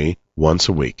happens to me once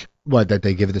a week. What, that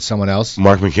they give it to someone else?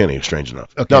 Mark McKinney, strange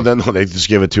enough. Okay. No, they just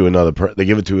give it to they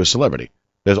give it to a celebrity.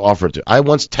 There's offered to. I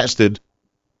once tested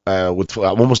I'm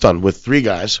almost done with 3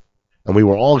 guys, and we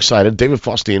were all excited. David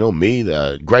Faustino, me,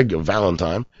 Greg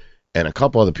Valentine, and a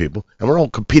couple other people, and we're all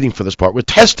competing for this part. We're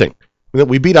testing.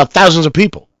 We beat out thousands of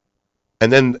people.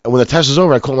 And then when the test is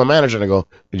over, I call my manager and I go,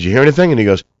 did you hear anything? And he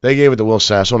goes, they gave it to Will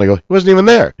Sasso. And I go, he wasn't even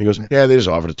there. He goes, yeah, they just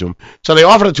offered it to him. So they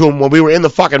offered it to him when we were in the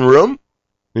fucking room.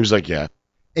 He was like, yeah.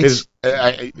 It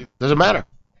doesn't matter.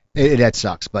 That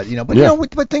sucks. But,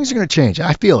 but things are going to change.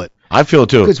 I feel it. I feel it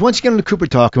too. Because once you get into Cooper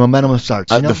Talk, momentum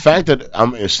starts. The fact that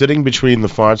I'm sitting between the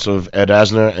farts of Ed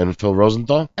Asner and Phil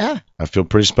Rosenthal, I feel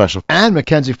pretty special. And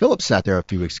Mackenzie Phillips sat there a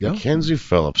few weeks ago. Mackenzie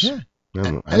Phillips. Yeah.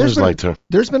 I always liked her.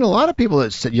 There's been a lot of people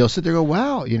that you'll sit there and go,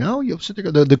 wow, you'll sit there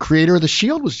and go, the creator of The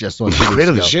Shield was just on. The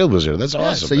creator of The Shield was here. That's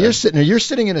awesome. So you're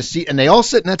sitting in a seat, and they all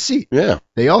sit in that seat. Yeah.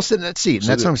 They all sit in that seat, and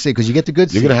that's what I'm saying, because you get the good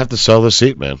seat. You're going to have to sell the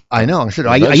seat, man. I know. I'm sure.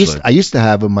 I used to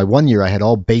have, in my 1 year, I had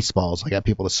all baseballs. I got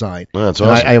people to sign. Oh, that's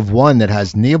awesome. I have one that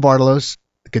has Nia Bartalos,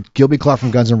 Gilby Clarke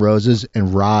from Guns N' Roses,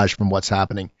 and Raj from What's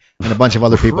Happening. And a bunch of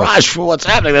other people. Raj for What's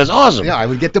Happening. That's awesome. Yeah, I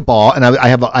would get the ball, and I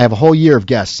have a whole year of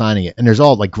guests signing it, and there's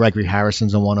all like Gregory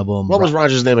Harrison's on one of them. What was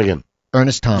Raj's name again?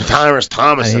 Ernest Thomas. Ernest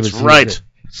Thomas. That's right.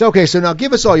 So okay, so now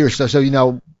give us all your stuff.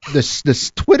 So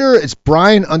this Twitter, it's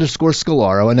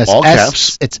Brian_Scalaro, and that's all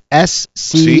caps. It's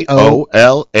SCOLARO.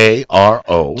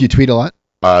 Do you tweet a lot?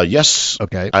 Yes.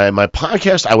 Okay. My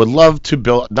podcast, I would love to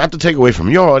build, not to take away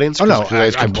from your audience. Oh, no.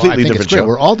 It's completely different show.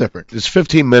 We're all different. It's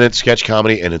 15-minute sketch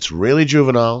comedy, and it's really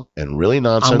juvenile and really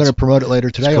nonsense. I'm going to promote it later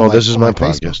today. It's called This Is My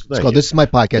Podcast. It's called This Is My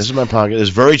Podcast. This Is My Podcast.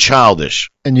 It's very childish.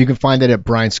 And you can find it at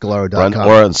brianscalaro.com.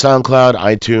 Or on SoundCloud,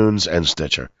 iTunes, and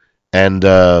Stitcher. And,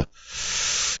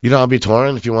 I'll be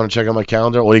touring. If you want to check out my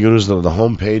calendar, all you can do is the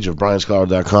homepage of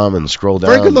brianscalaro.com and scroll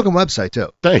down. Very good looking website, too.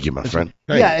 Thank you, my friend.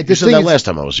 You said that last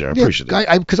time I was here. I appreciate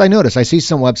it. Because I noticed. I see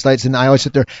some websites, and I always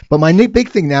sit there. But my big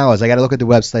thing now is I got to look at the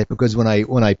website, because when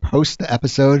I post the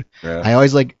episode, I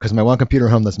always because my one computer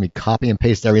at home lets me copy and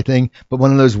paste everything. But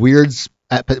one of those weird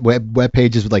web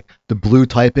pages with like the blue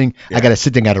typing, I got to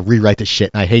sit there and got to rewrite the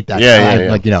shit, and I hate that.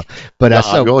 But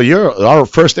our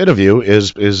first interview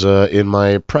is in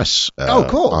my press. Oh,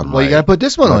 cool. Well, you got to put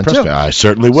this one on too. I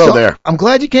certainly will. There. I'm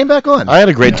glad you came back on. I had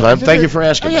a great time. Thank you for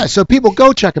asking. Yeah. So people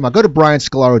go check him out. Go to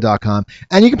brianscalaro.com,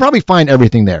 and you can probably find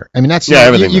everything there. I mean, that's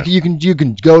everything. You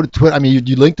can go to Twitter. I mean,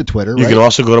 you link to Twitter. You can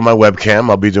also go to my webcam.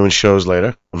 I'll be doing shows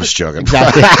later. I'm just joking.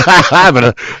 Exactly. I've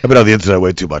been on the internet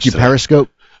way too much. You Periscope?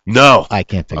 No, I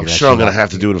can't figure. I'm sure I'm going to have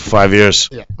to do it in 5 years.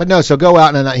 Yeah, but no. So go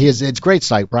out and it's a great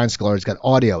site. Brian Scalaro. It's got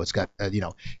audio. It's got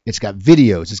it's got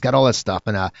videos. It's got all that stuff.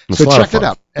 And so check it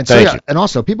out. And so and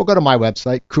also people go to my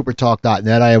website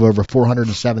coopertalk.net. I have over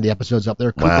 470 episodes up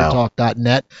there.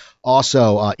 Coopertalk.net.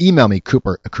 Also email me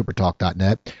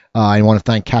cooper@coopertalk.net. I want to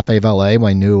thank Cafe Valet,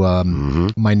 my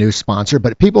new sponsor.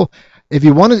 But people, if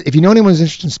you know anyone who's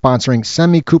interested in sponsoring,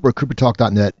 send me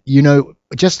coopertalk.net.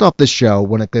 Just off this show,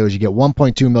 when it goes, you get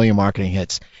 1.2 million marketing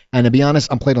hits. And to be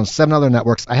honest, I'm played on 7 other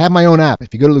networks. I have my own app.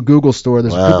 If you go to the Google store,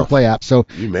 there's a Cooper Play app. So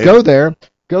go there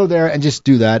and just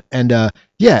do that. And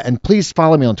and please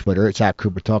follow me on Twitter. It's at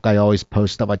Cooper Talk. I always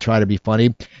post stuff. I try to be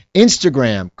funny.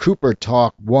 Instagram, Cooper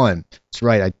Talk 1. That's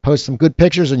right. I post some good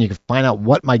pictures, and you can find out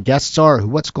what my guests are,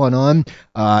 what's going on.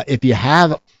 If you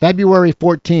have February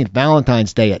 14th,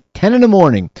 Valentine's Day at 10 in the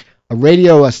morning, a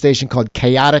radio station called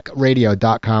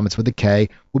chaoticradio.com, it's with a K,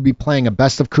 will be playing a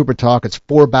Best of Cooper Talk. It's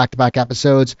 4 back-to-back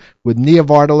episodes with Nia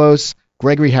Vardalos,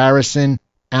 Gregory Harrison,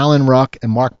 Alan Ruck,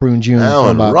 and Mark Boone Jr.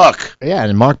 Ruck? Yeah,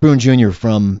 and Mark Boone Jr.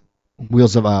 from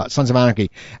Sons of Anarchy.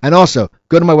 And also,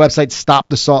 go to my website,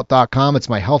 stopthesalt.com. It's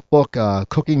my health book,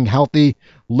 Cooking Healthy,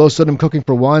 Low Sodium Cooking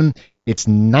for One. It's $10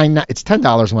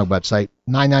 on my website,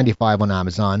 $9.95 on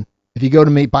Amazon. If you go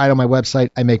to me, buy it on my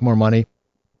website, I make more money.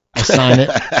 I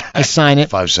sign it.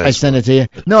 5 cents. I send it to you.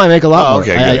 No, I make a lot more.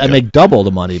 Okay, I good. make double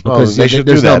the money because they should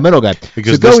there's do no that. middle guy.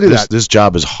 Because so go do that. this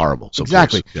job is horrible. So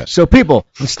Exactly. please, yes. So people,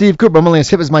 I'm Steve Cooper. I'm only as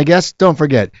hip as my guest. Don't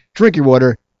forget, drink your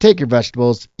water, take your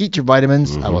vegetables, eat your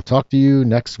vitamins. I will talk to you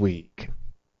next week.